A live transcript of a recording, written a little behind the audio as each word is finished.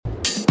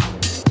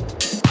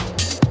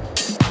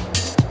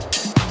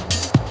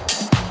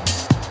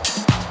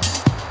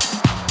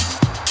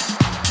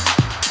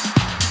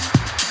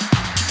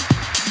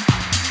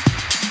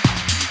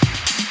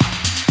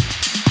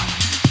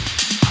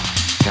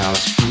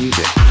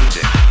music.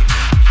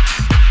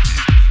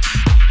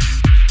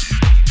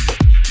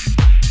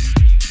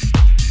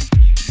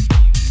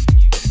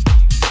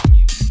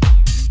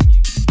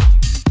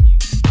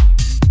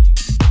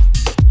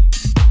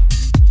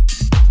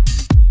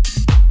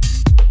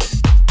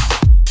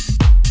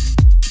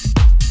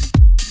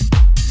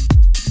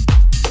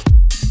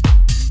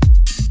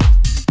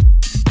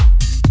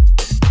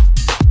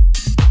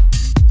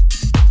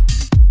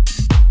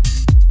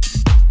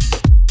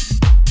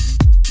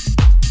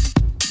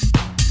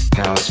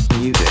 House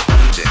music.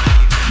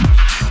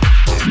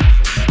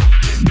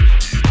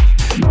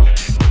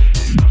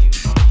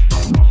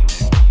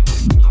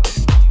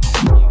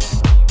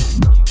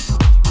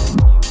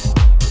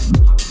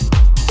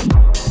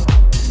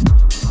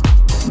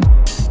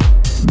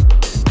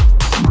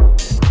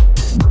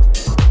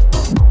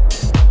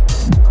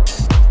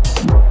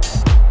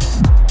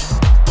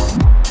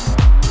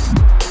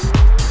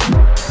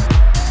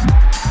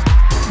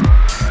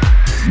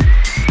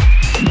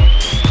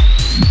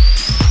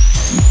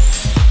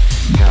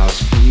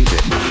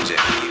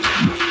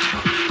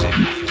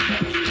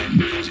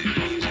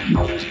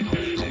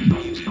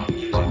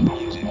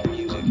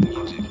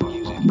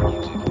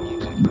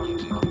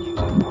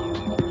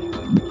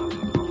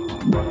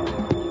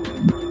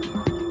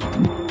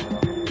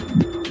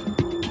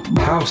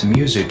 House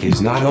music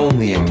is not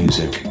only a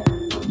music.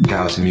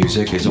 House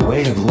music is a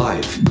way of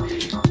life.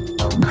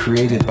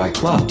 Created by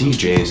club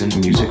DJs and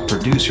music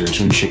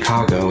producers in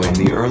Chicago in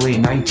the early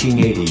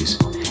 1980s.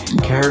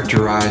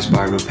 Characterized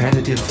by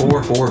repetitive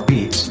 4/4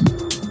 beats.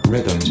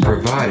 Rhythms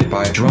provided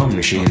by drum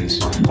machines,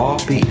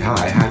 offbeat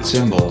hi-hat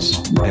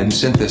cymbals, and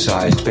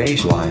synthesized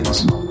bass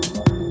lines.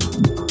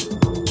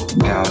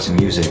 House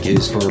music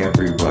is for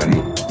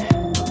everybody.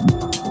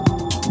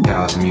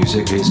 House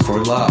music is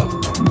for love.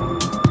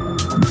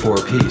 For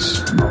peace,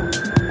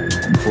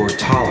 for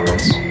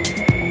tolerance,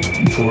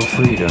 for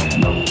freedom.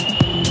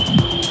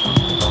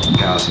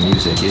 House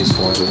music is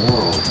for the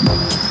world,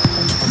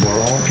 for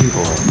all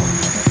people.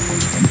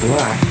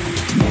 Black,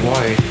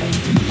 white,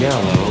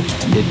 yellow,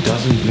 it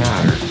doesn't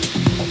matter.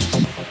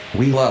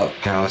 We love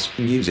house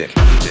music.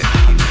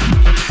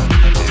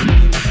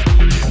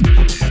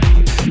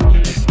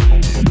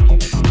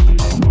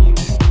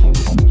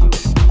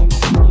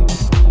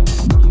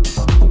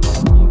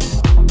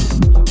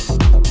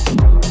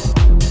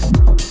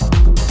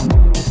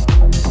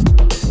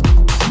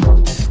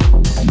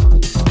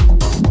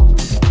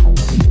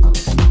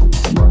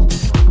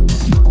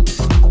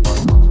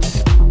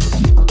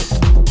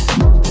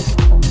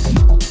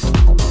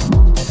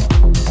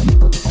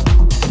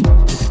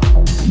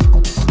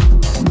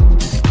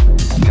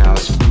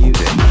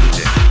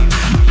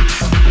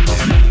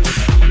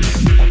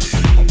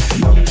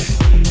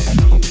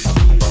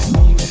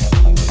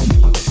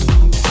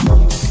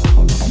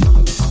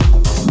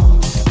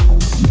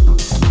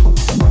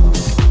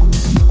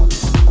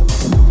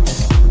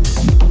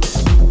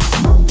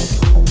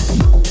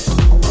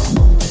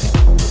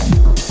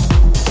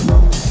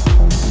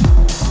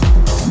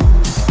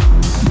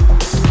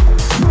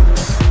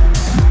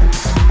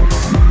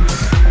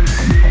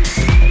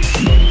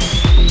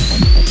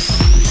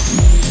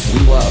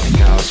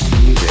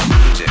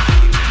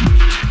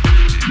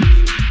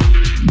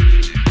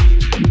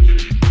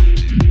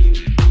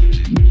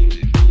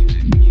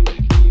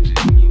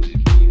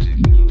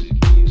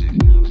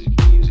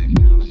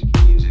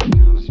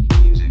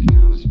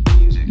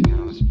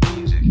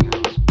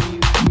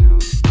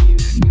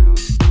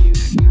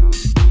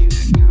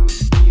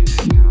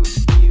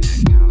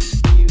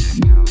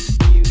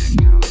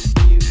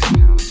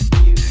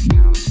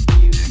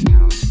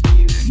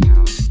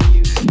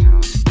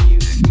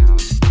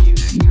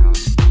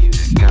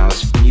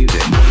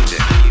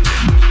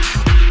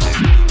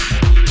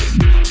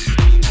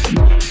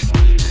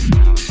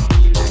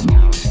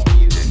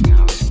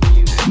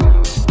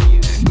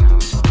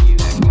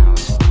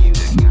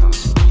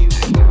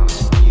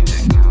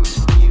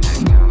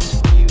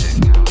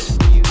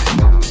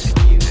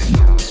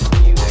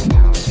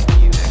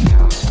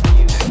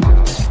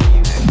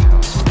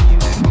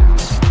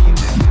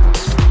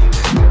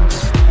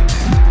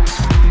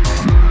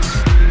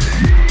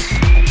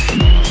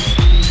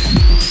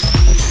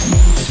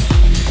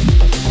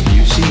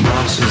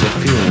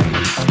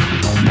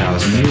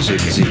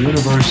 Music is a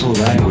universal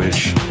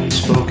language,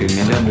 spoken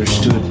and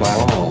understood by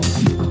all.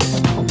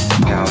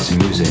 House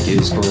music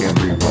is for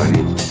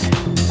everybody.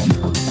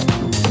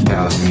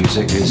 House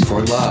music is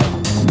for love,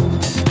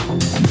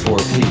 for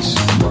peace,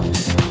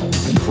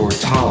 for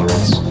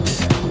tolerance,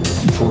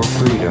 for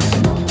freedom.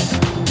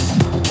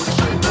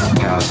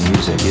 House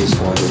music is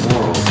for the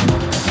world,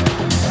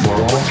 for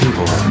all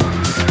people.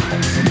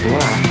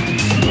 Black,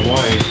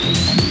 white,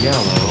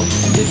 yellow,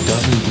 it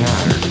doesn't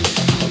matter.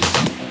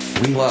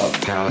 We love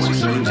house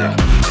music.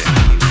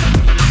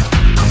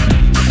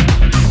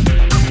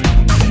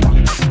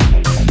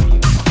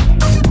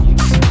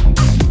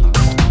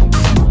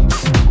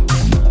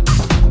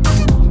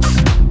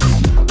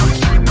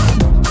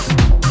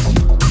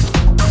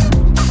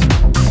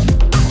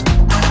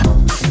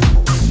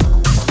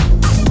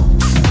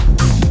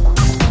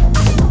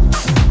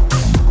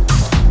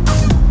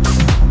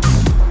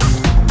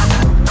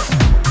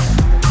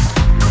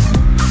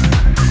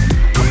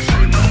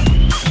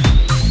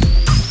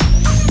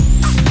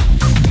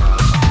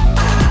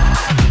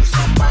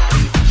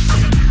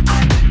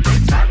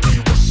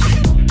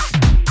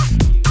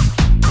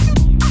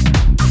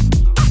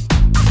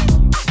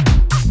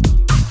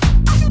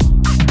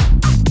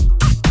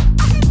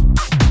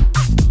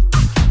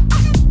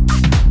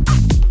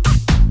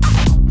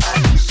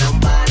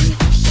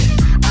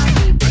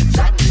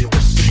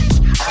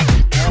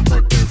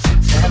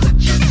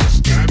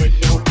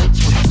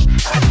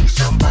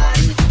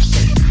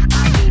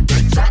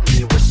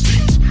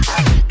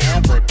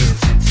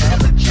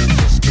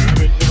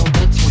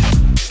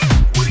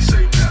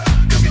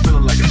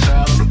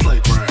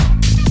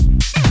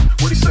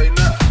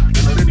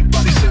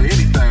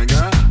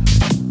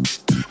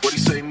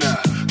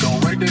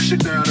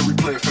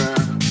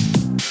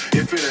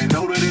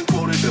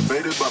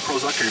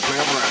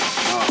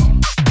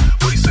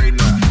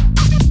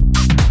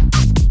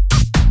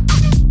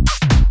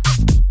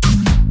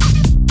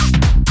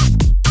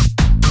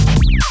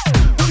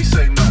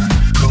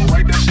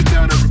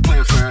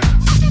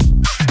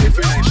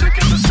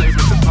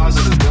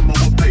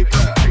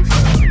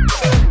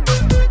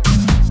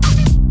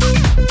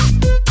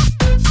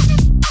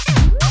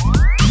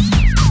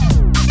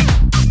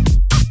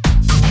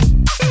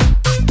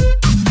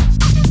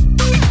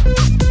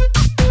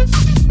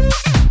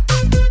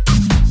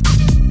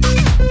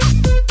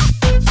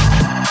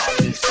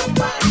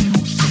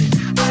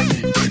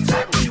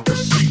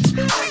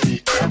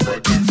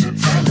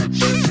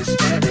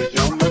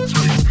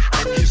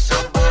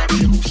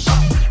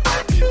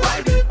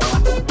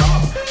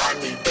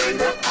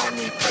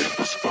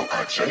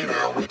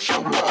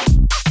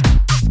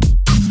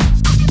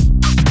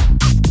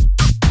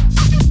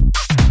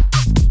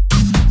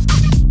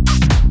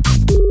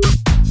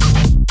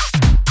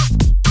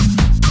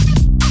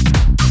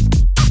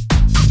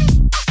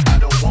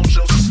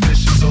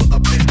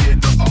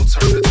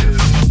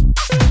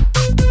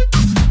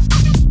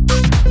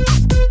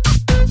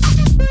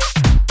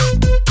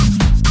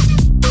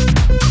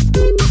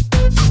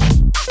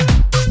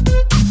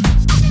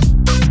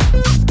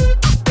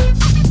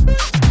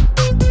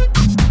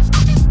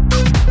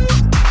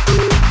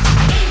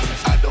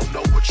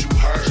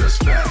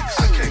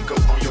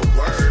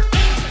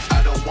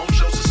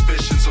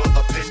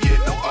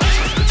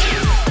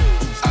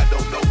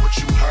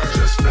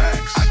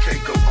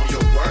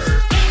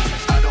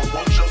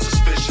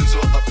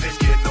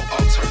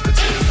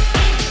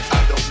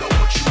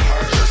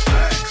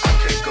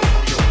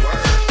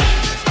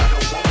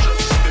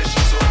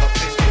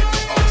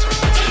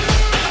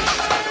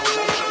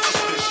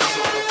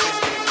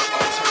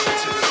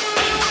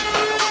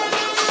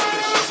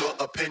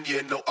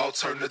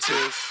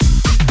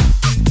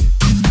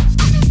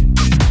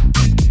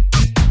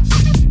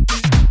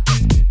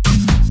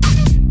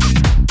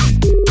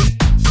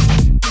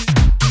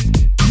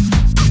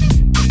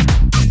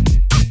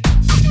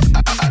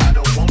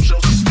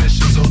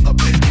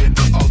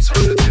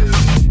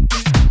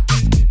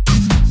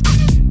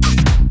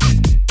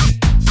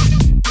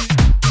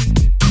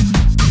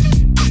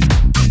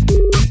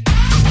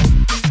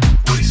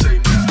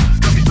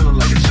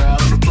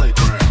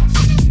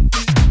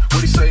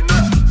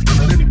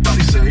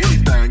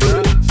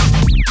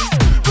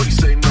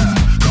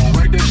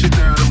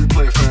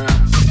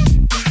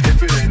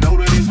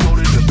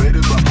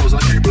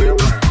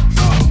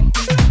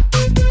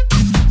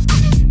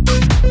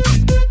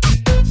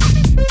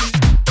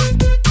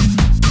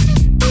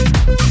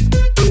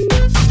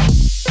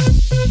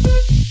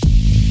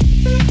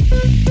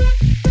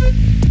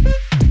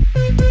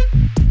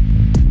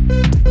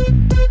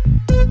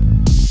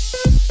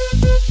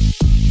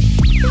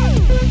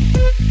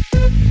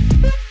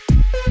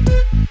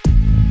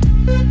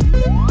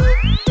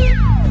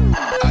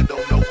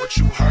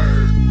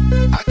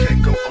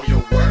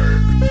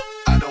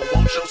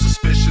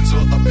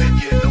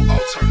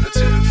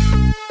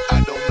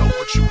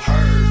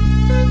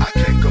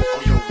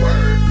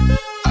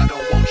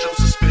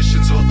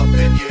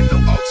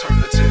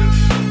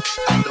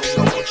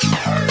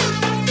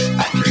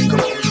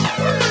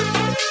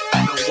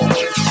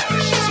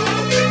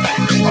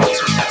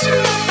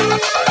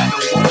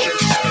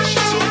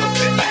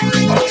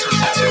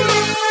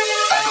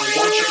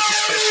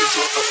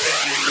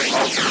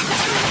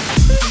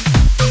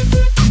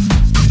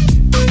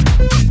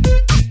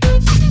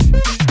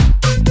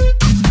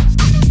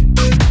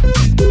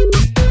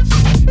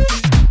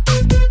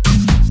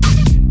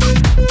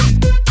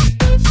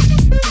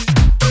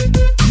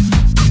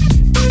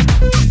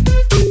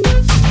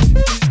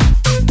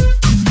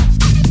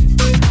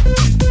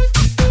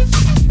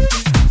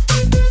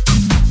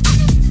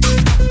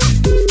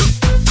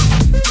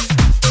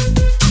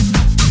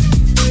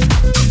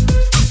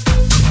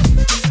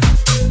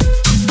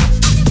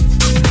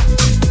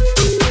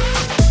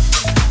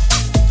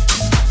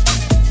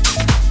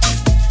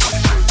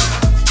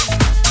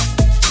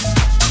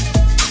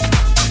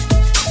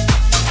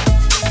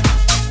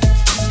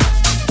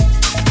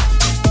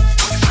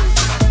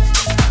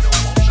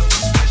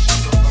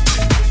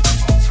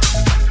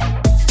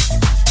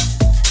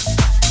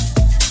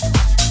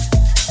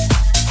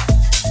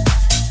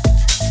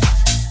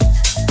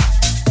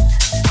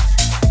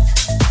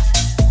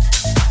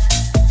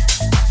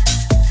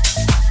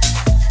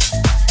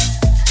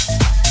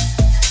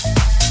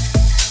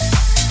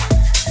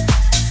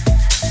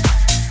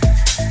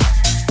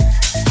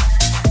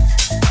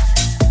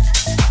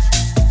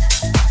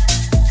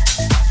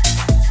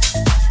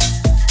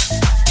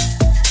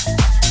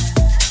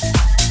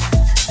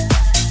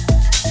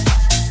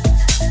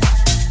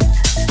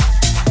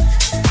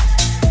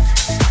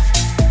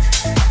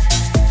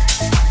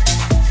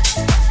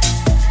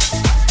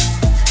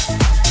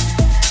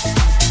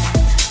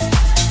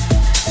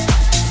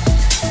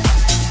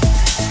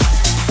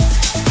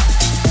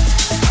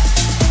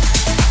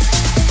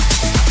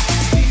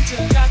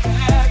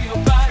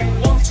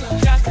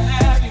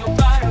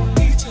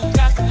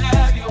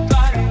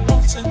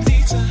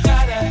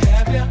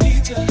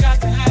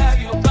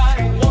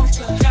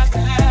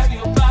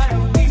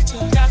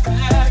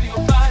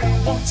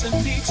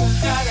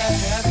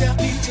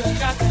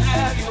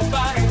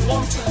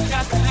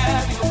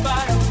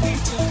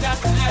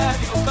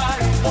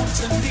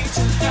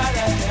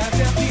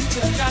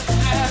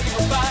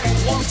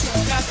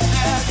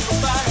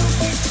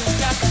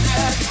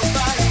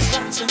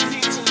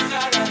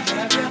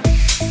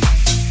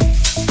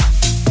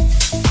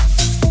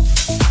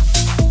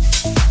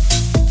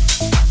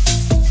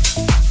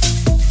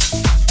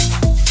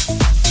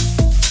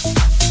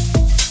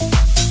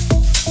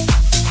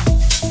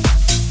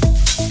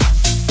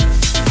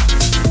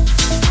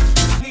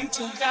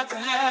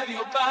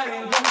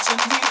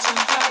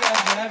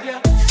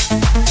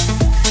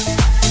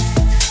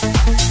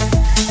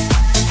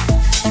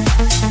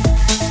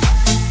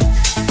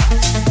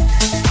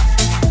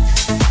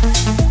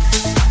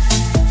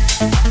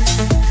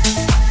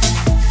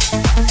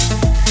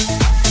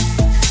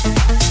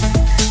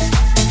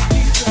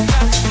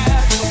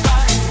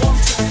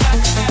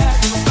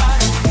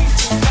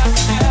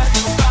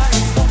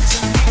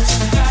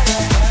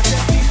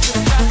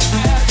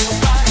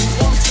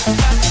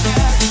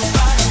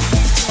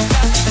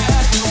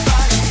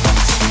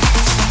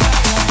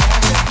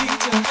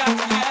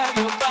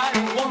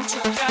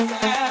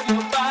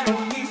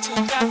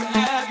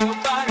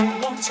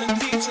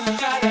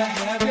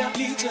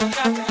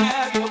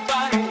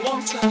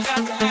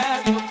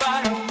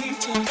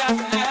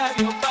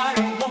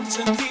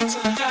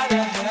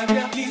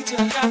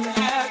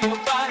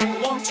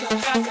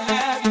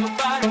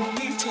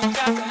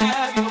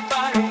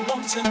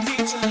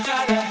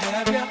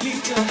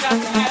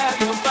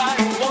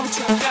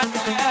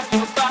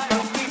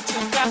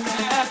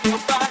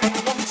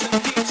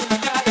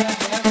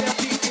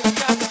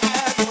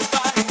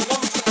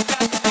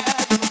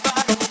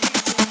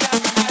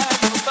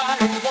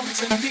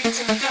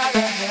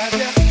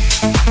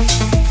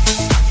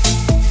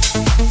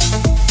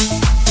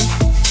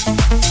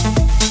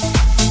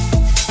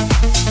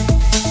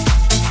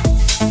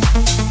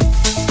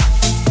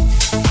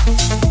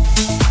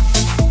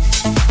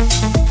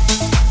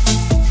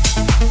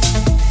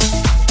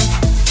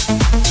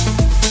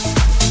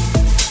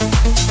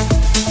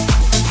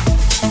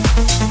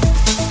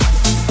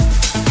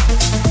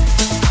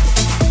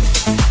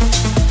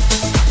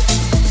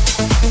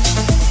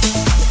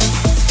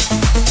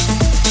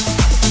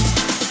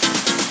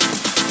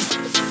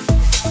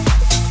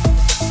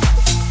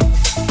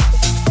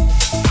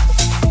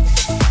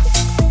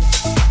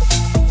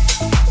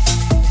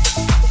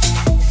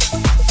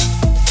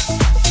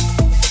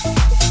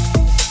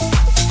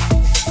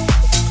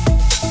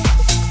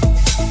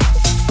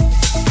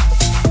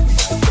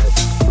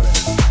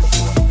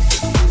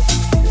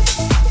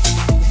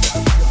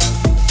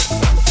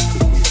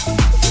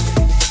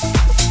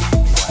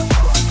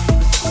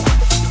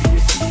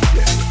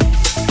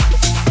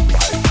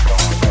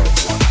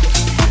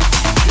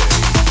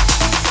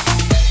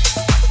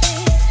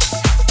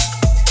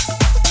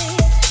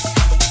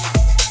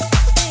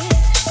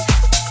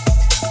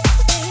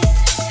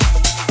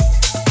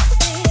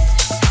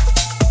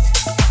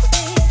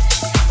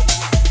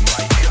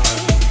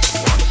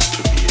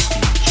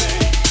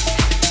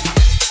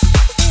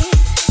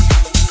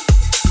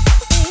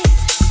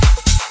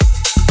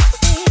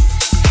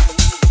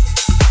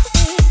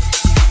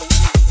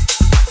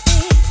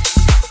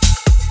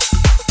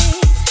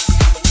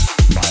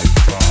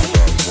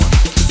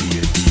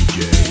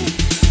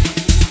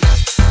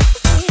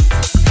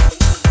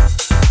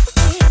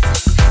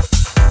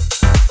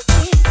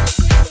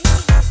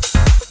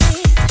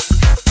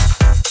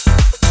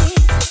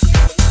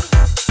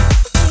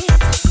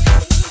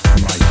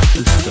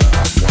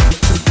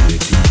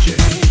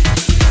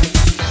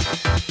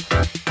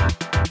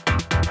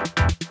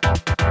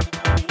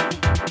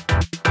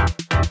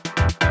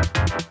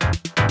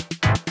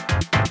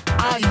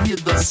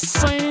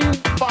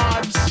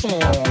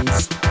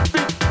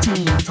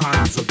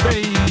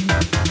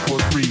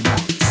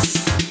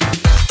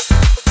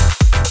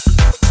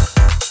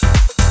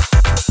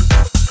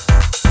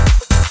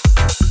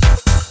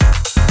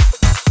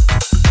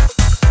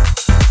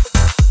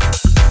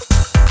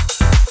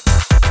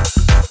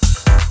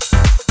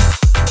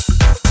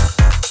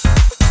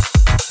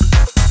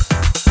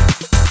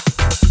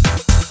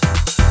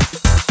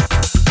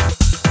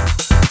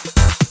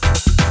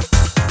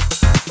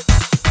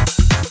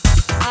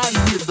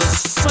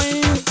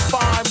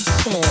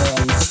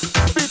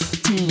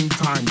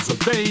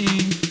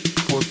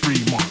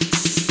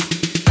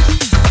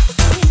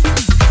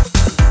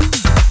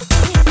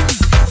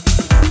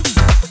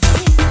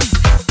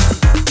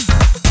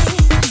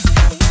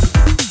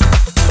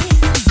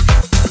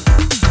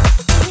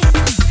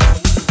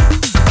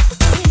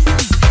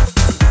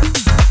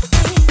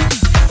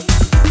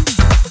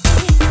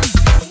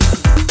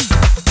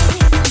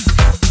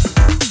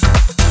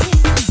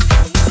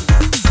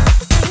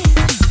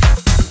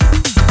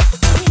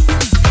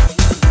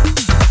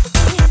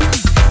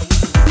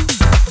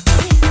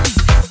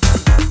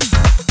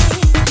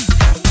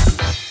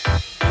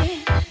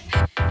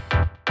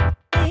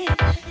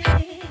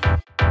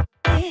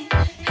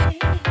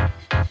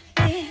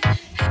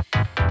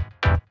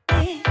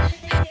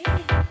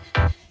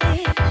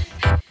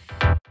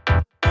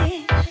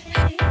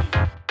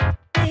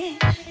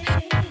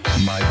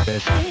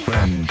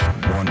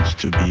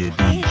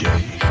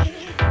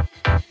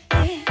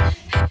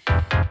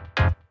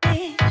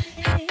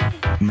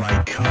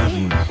 My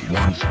cousin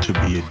wants to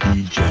be a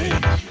DJ.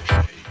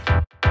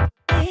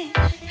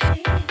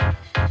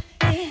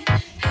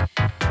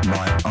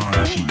 My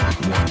auntie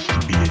wants to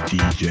be a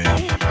DJ.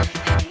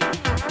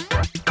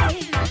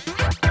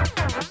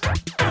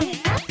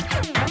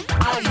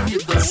 I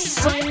hear the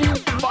same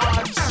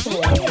 5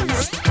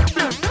 songs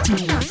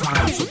 15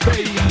 times a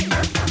day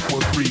for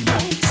 3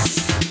 months.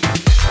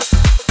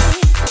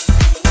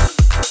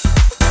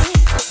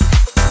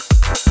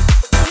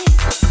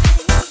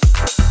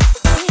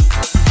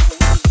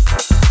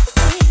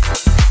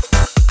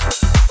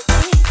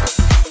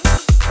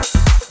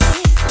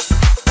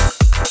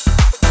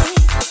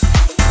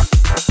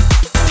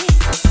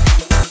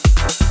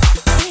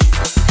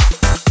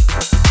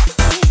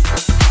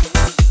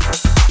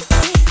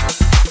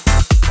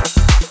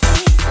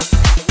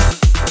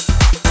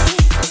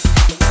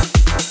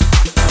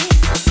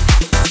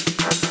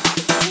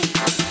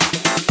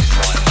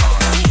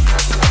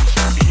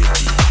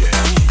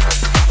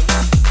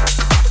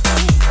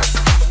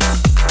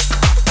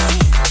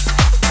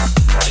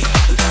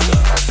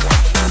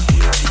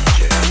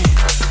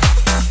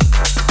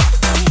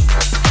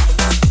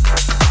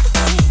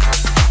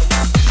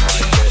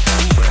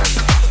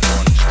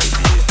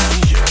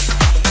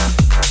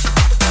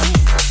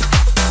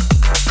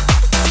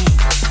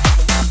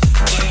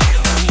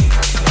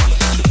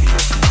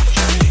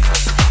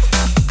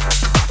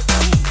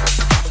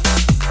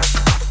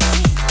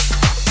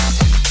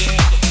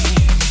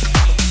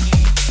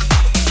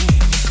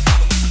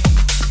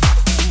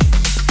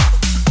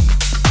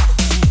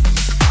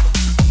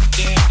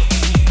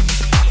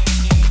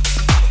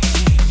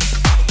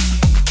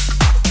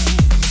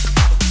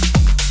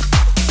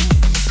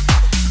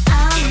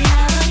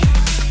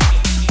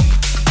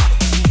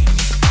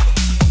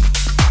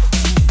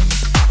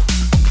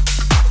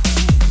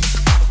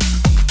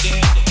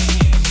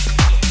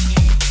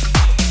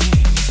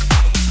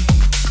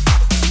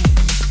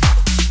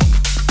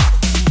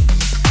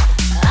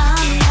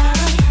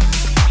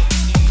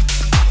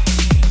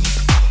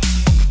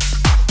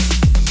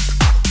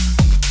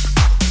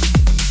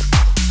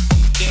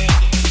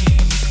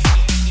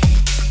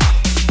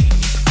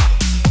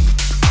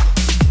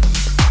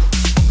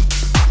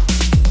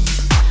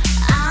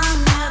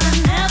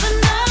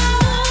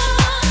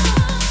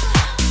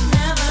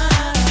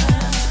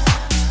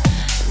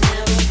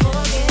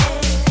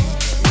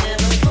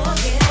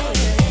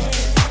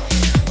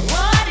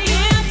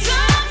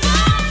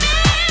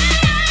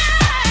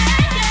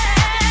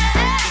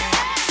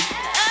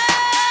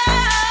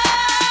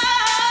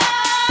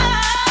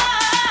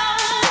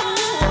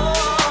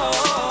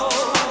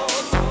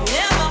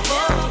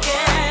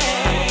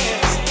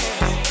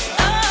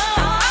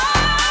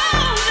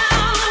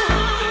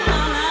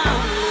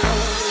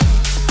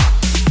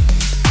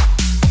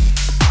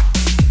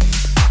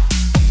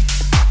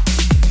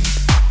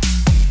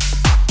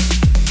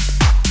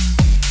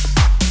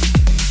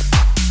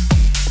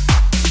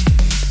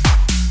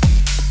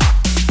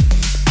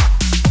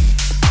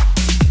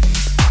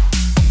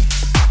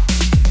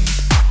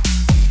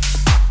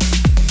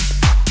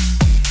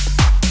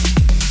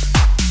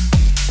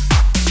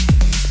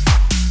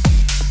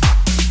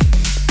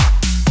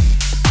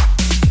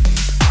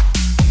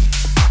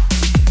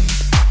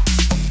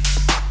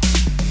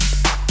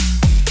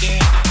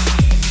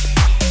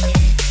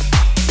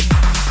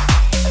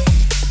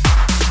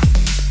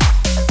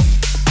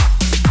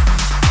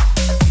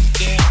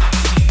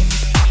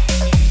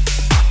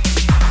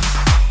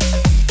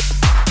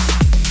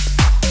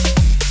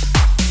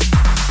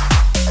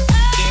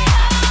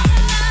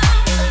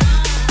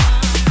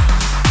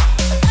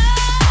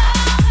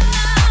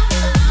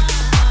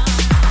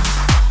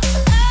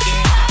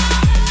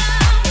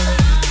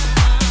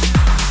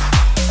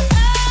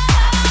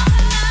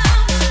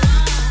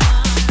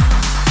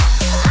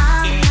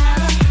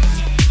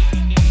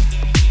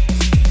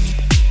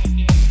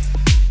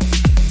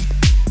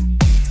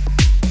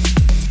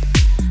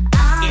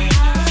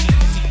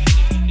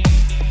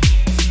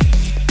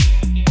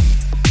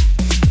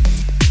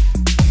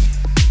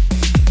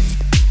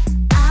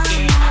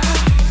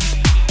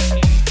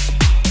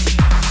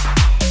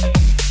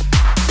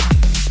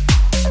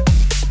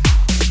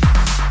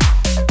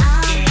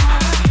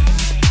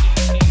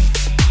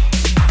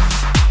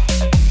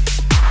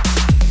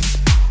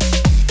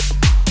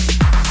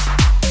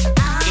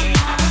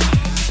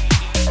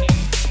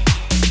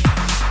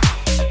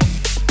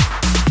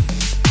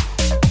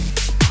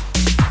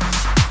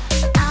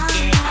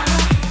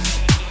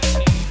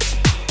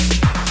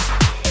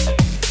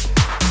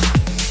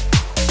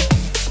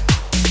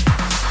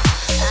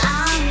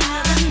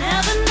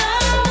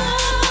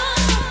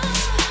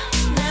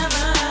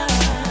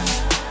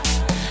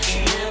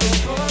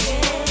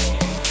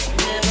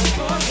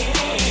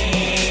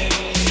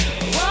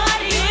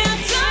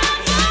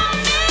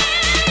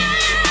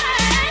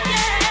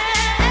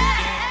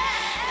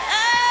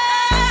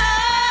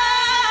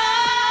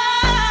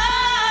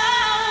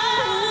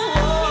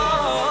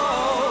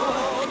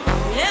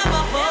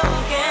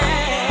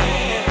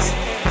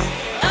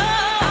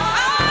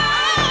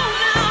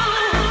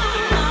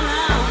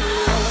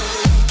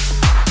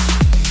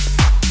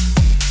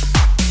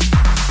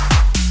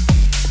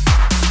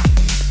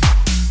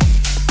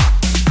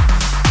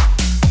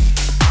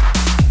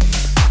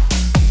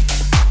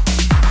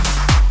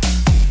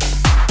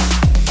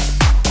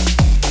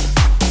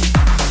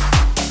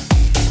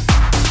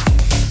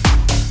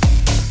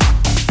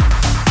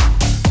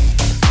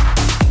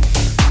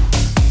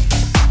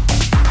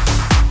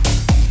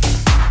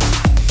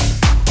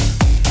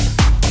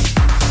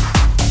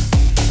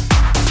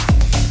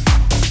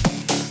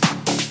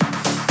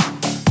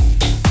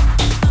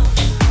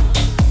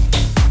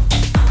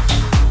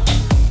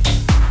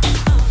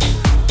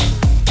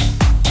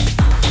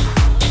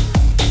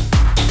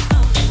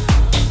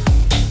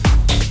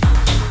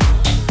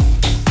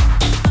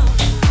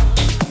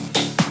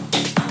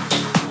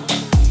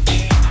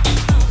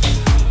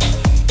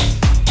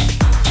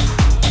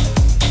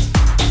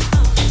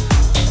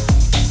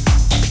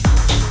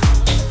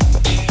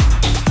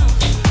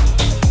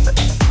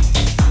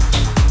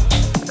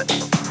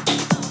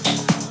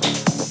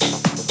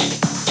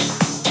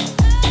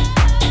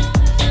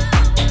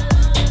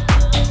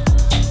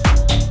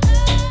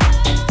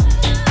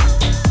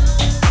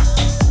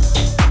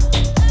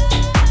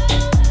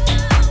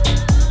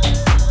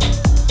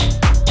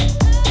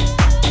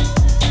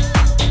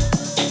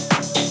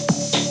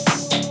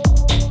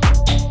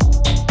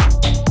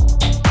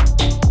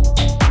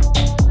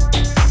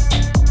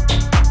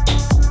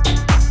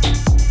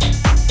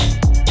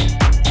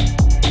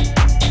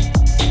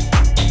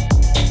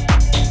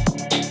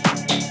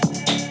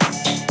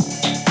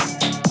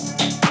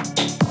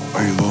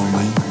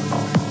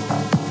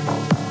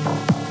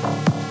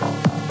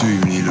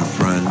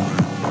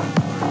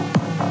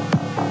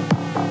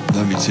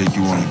 take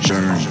you on a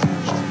journey.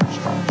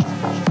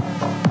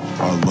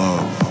 Our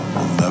love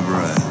will never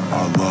end.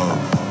 Our love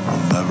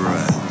will never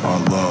end. Our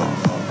love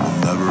will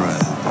never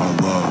end. Our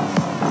love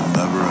will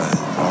never end.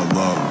 Our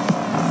love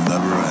will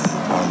never end.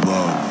 Our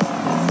love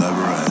will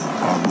never end.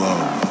 Our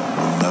love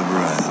will never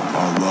end.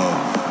 Our love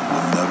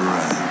will never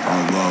end.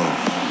 Our love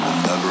will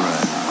never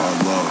end. Our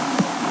love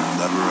will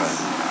never end.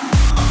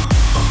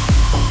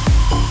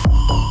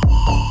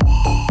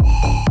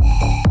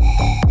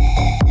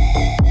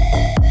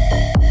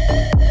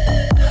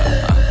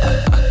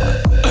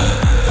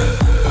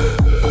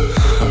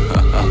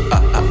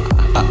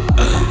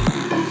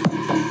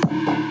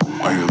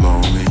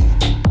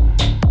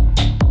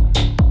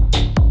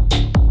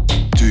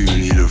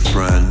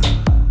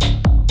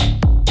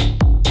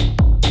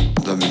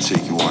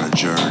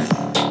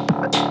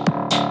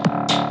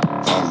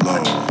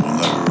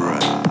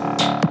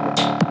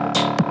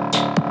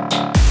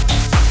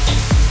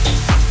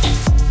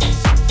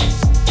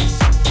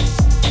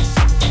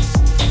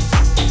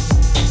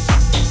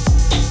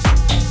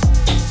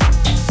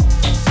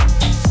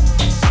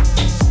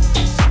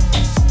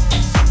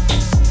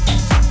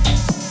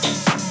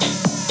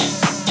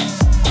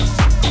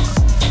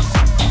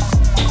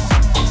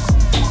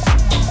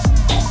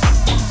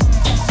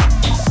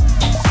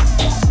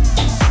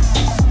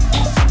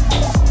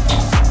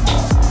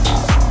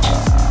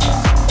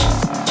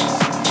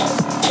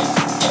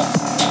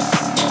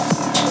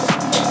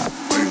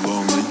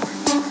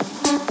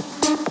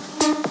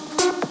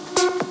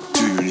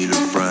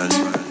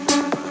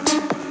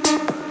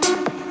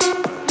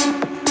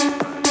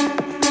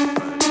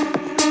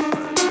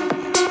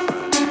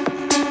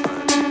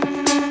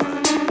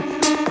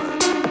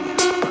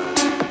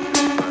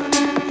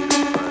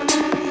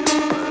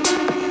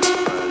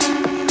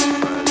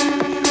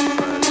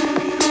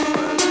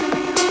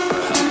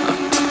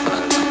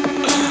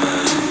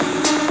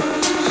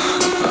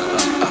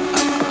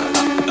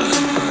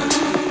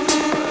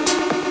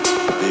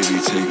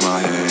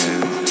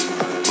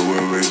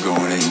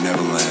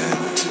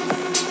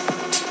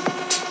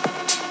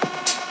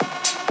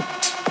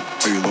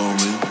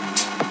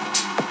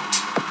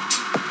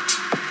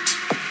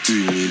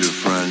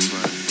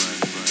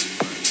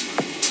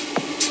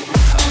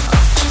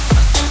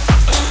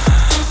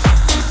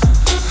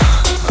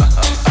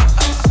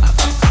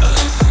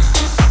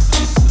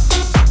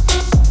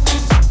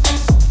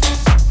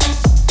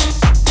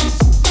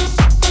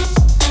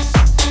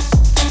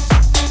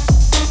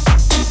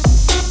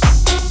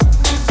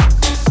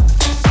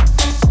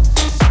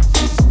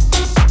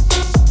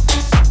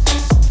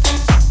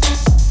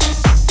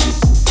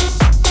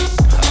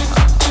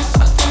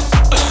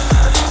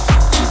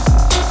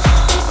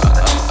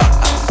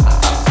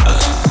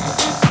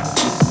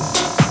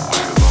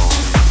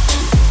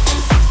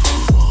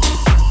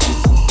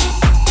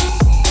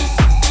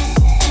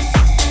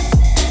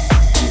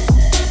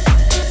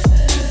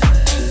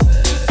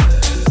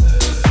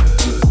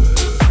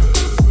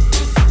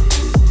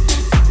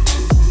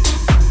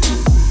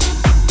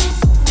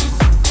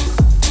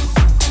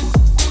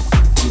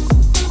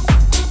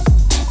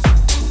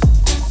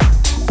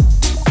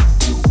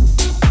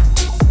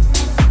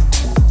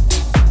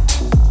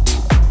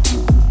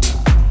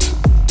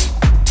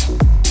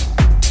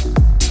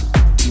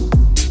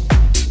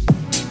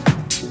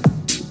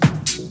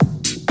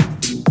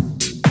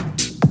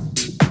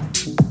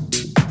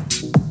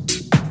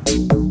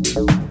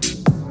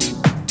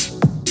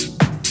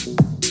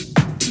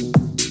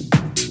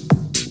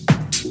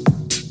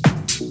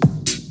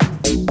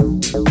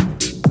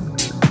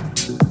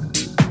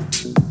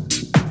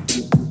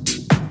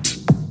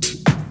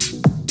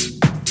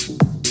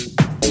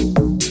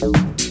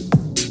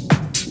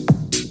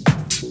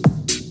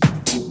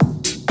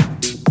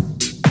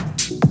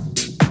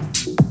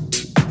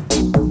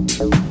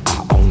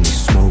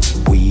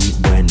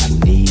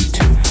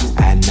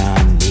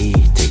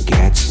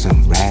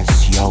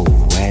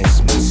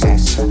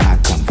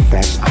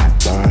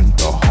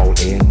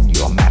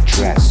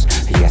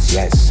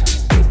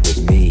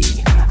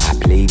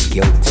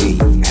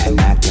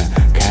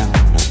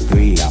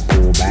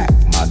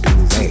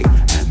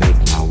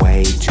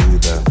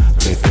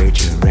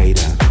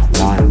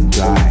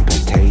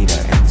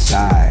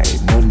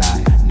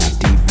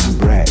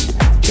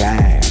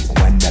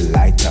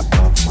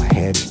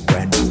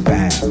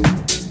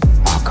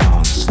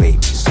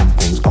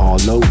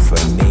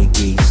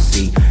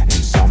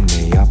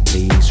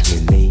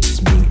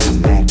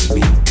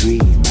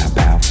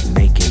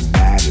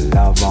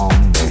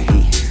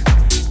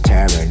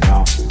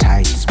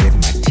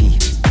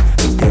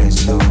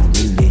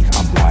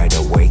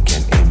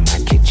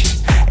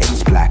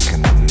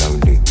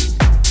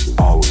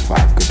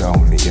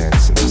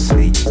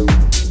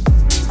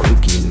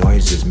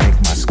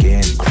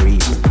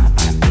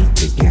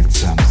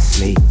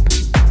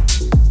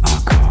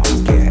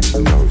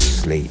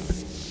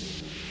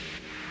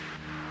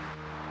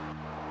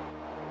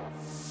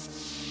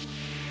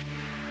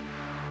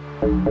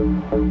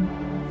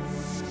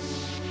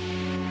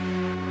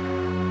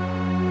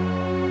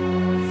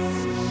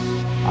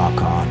 I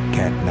can't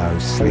get no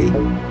sleep.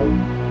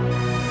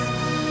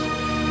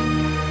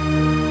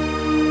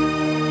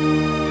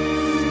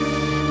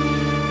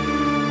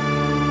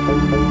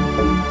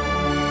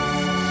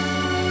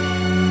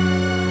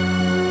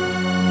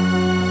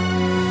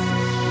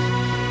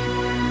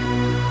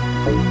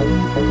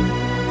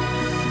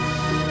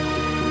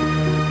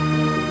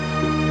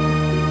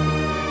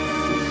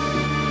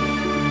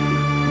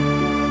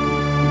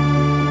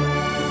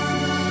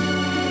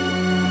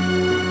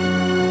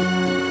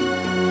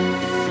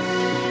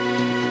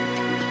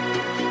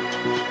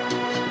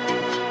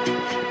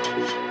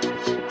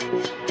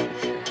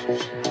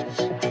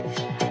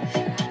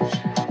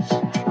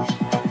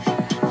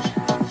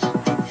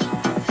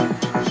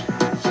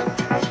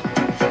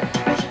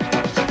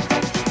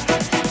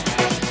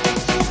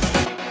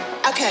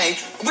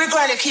 We're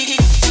going to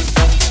keep.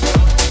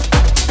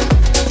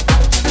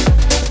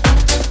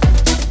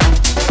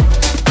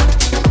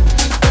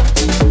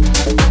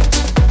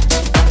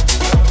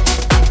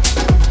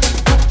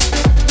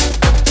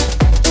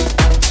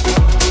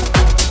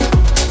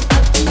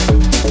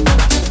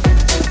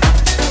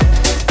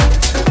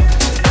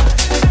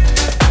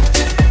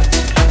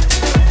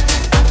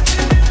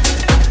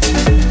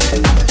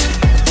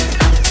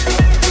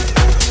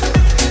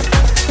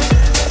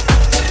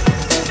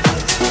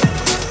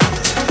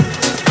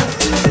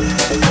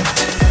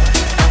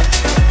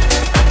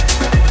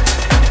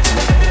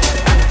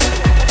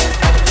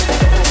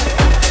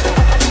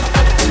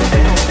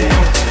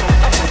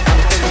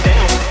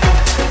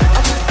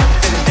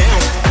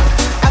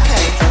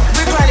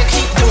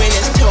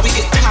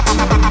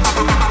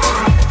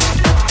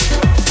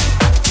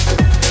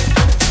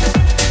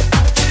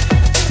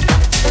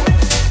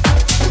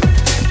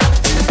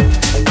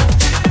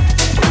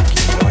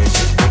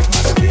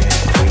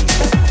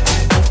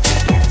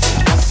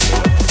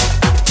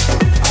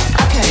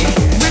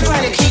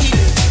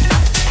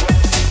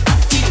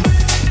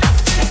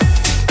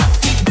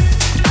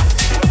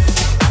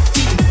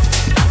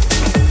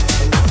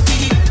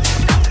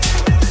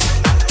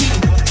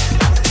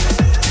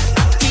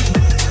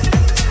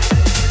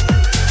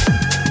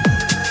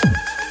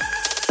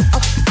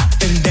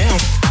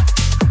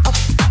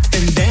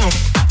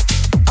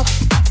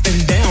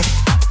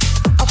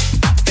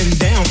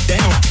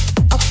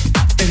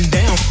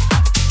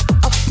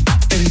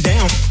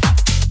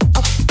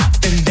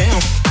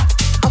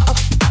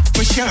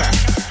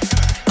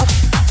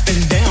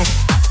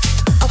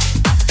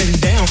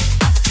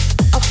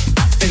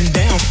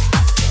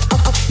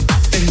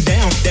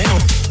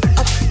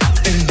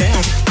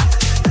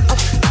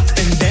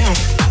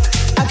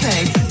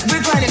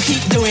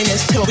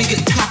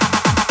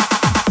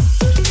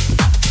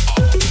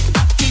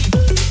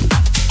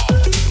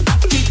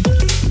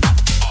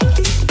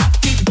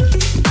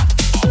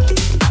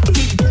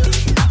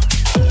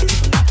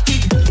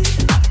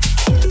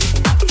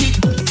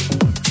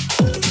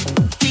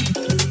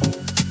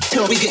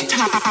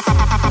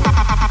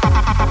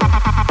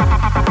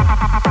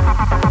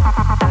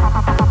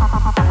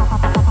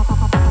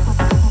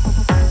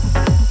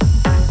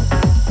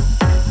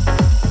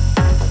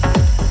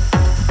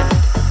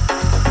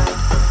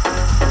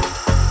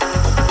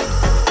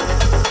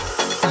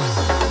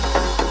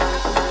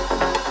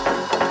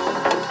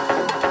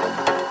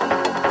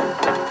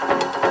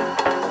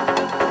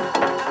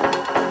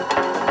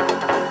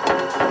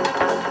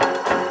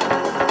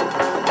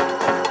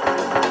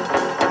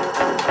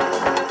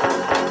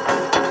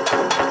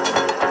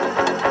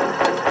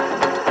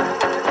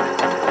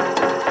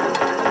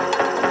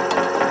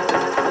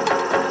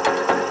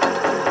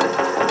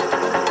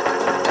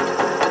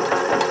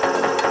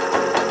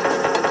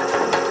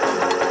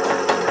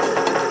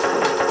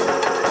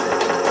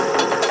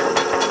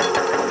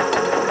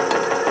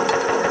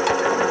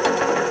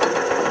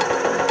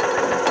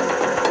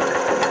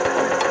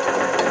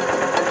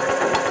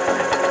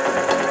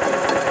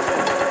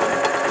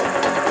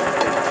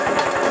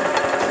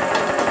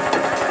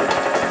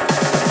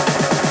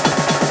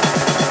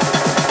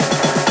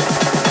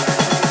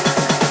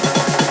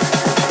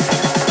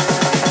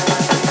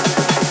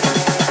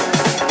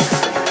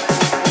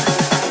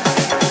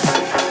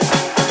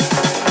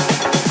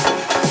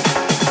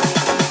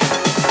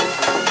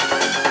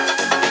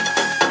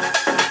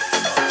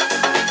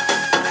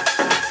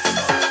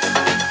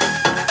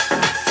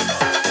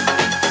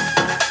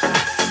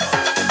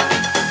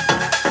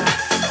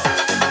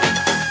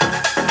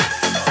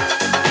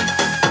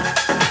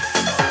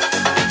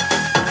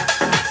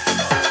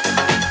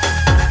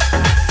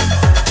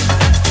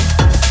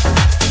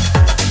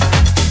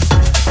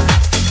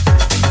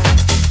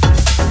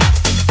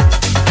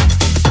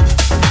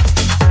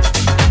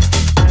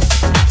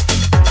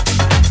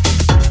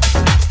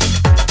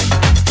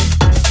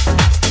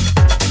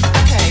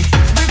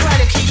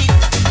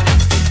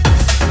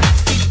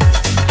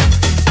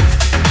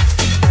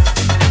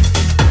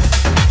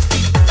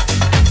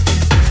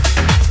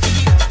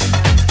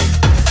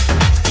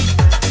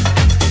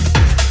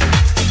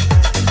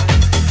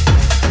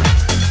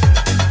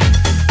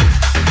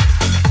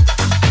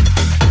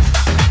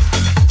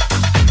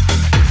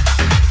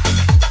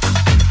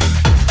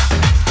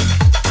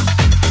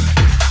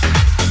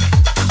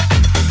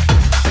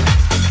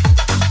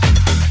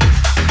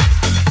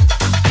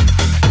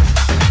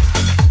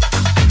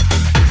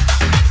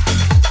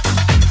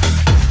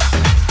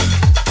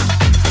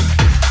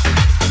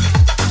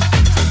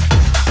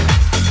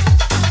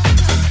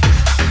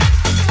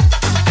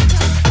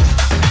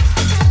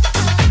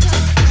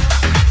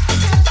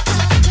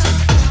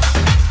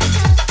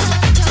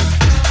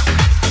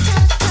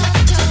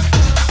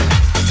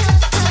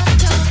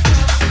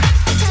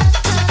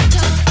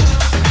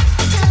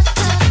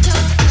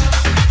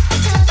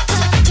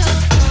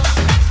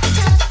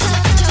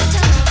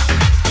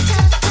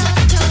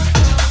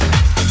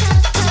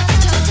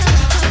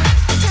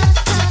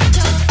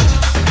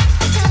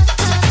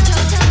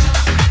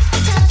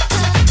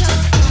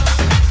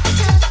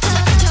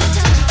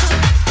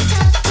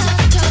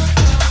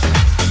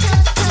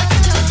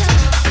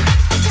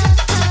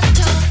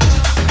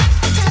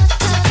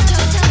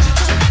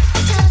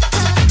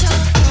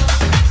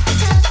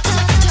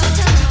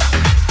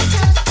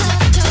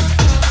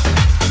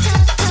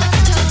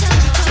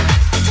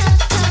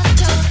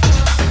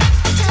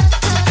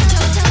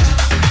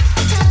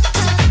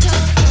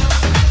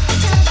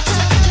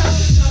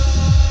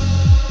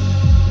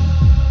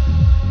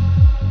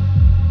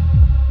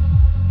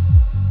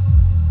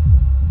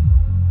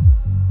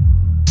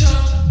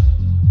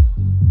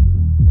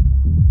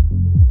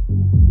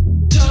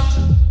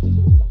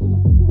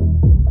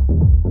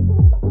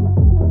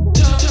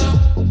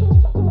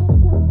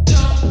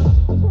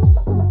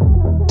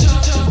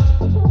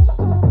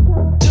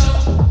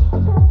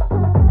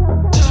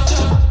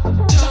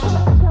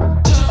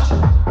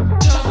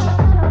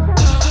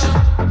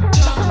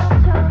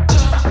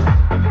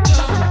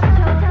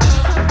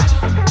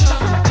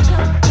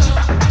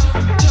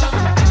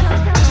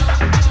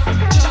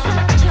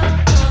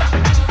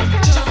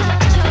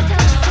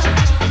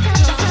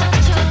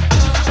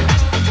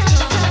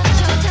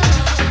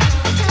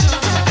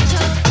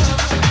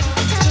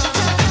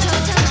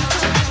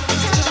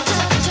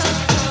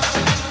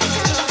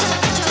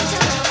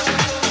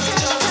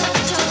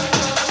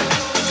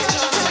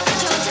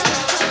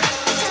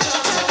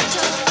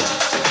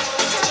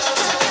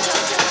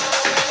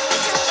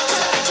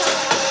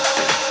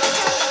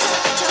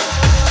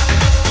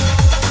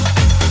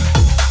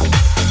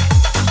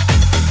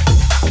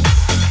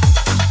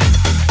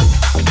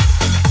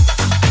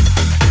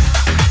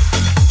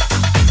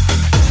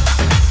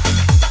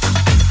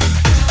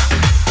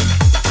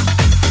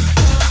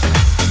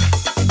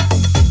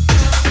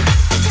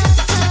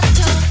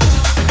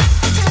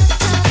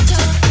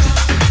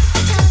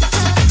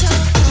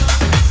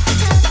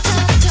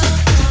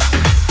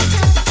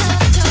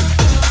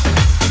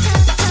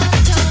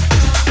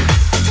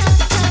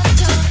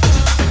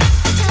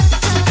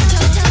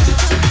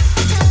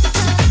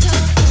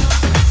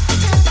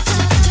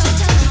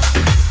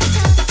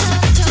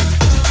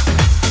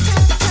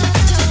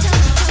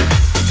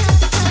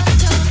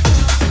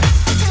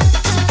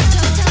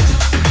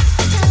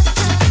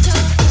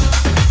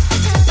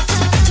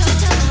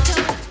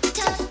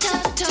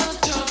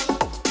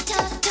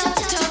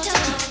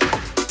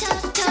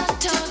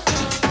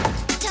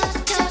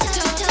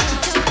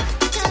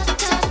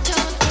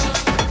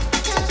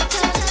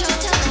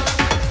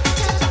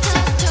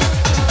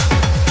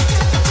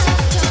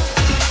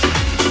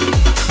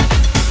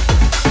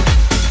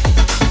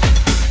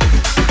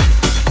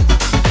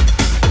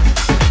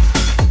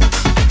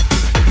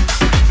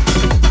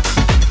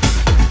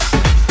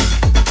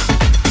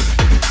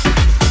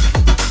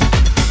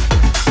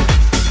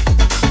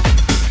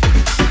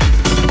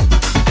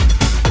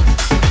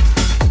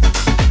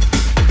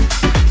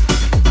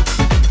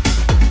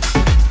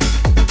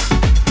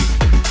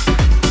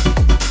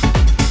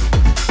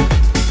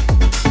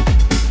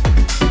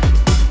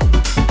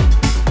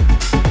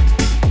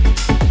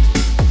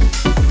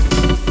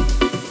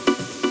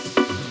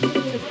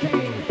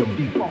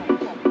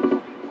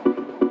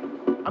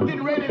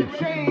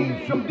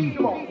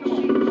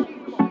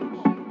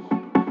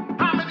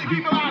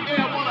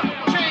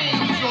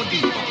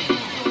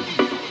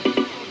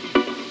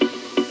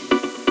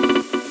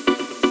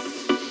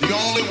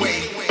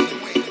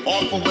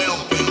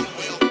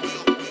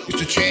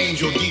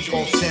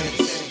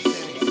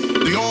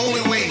 The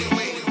only way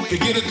to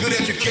get a good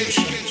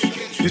education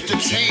is to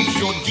change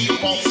your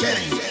default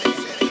settings.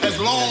 As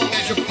long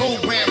as you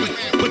program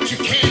what you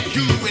can't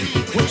do and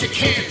what you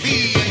can't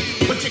be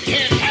and what you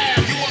can't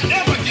have, you will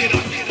never get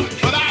up.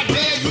 But I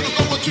dare you to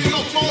go into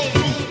your phone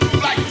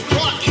booth like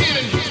Clark Kent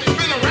and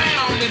spin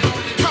around and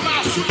come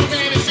out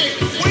Superman and say,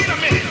 wait a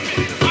minute,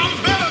 I'm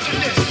better than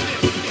this.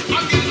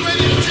 I'm getting ready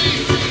to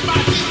change my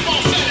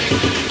default settings.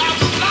 I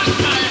will not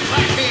die a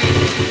crackhead.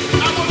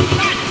 I will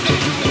not let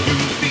you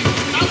abuse me.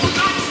 I will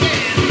not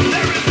stand.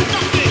 There is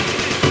nothing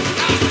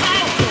as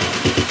powerful.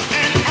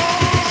 And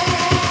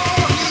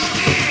all he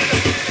did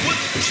was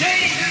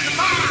change his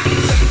mind.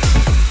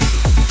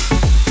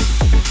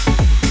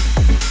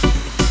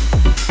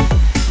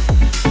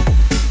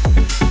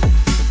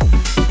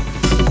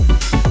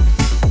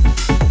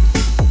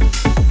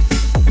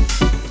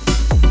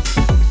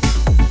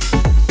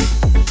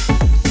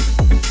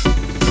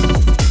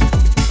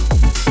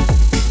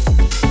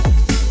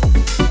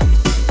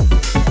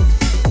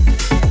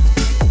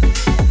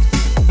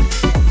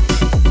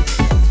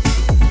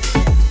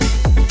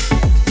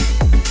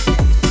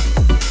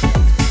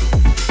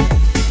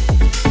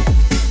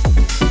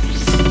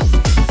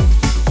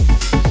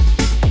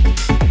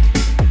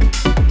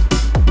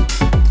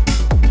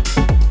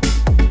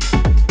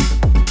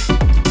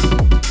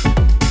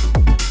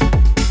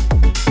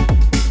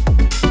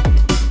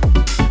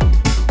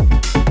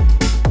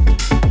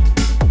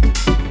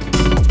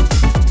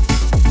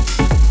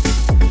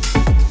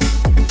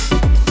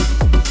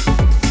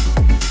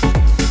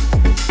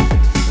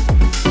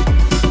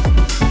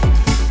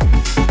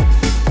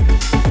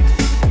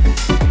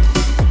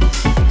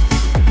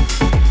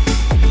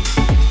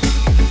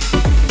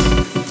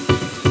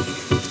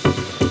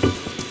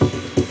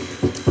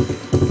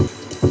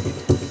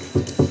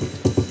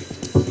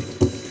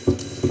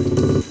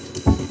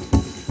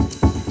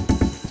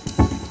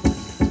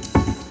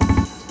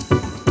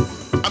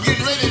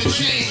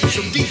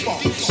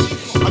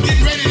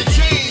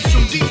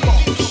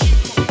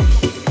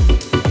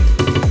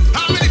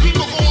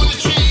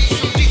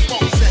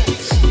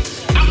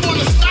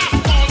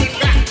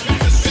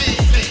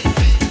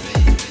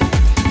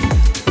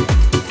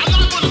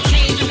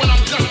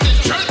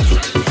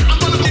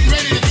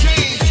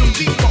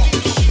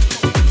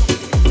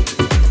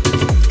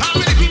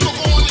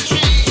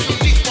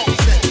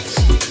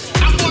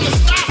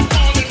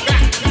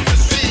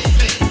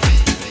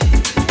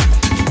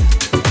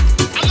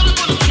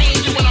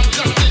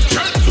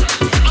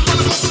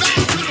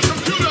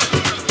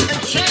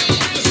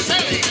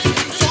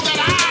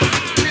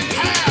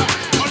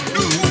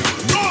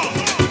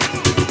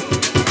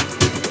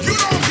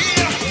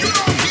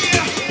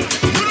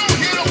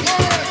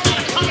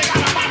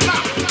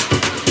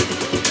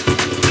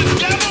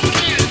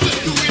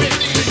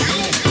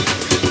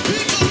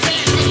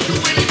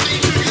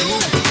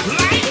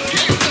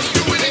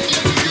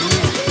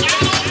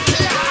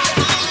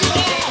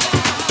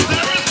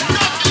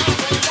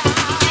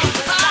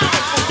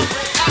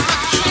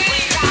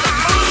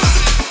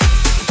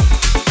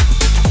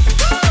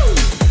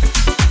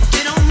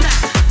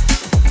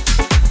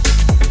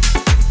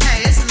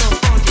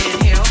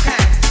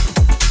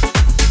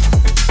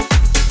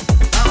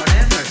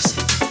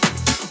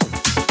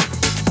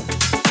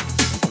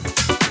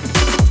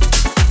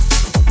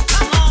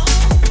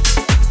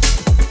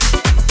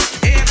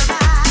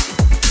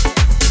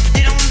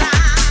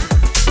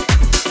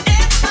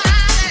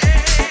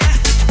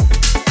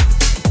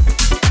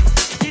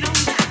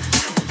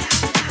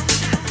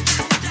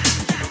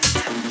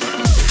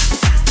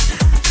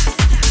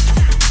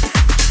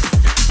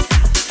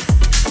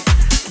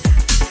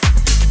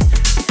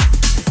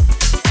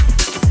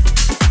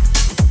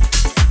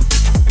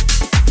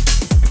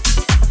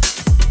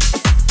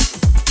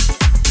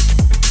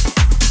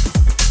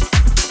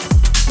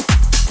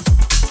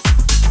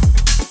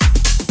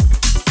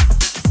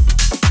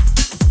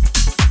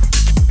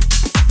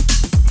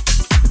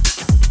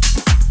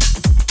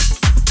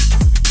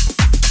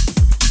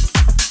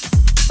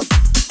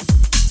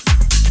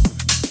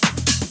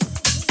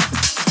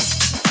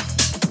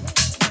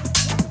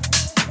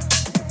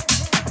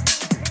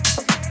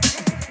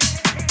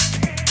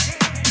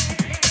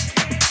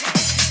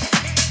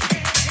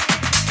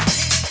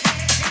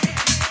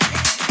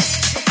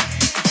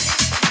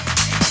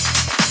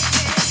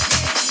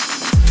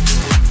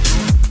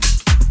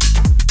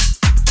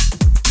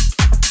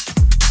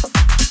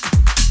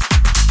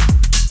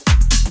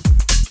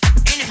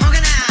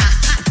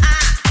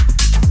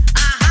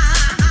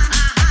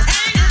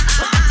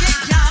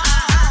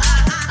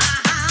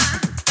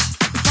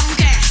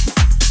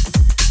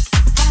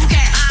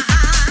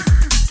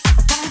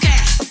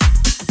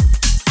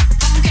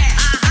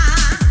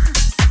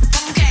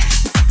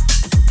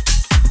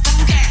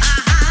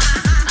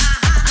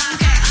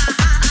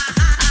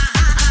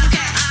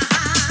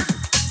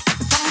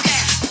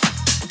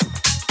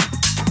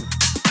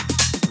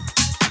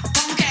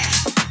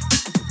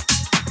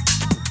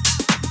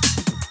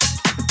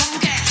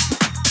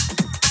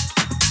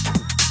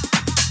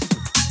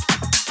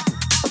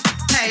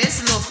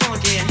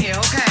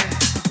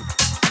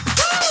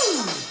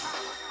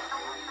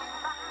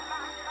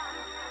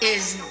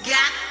 It's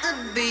got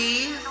to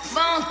be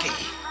funky.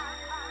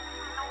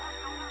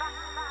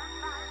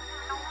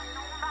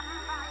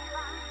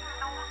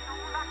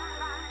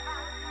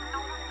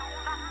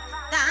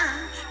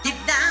 Get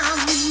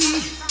down with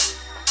me.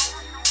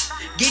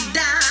 Get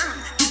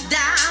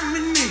down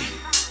with me.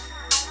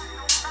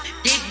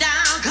 Get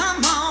down,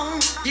 come on,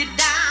 get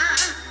down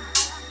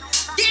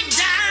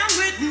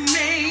with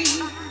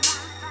me.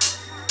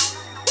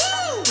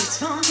 Woo, it's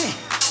funky.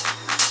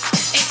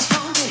 It's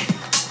funky.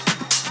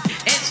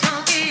 It's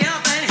funky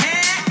up in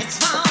here. It's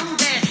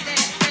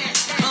funky.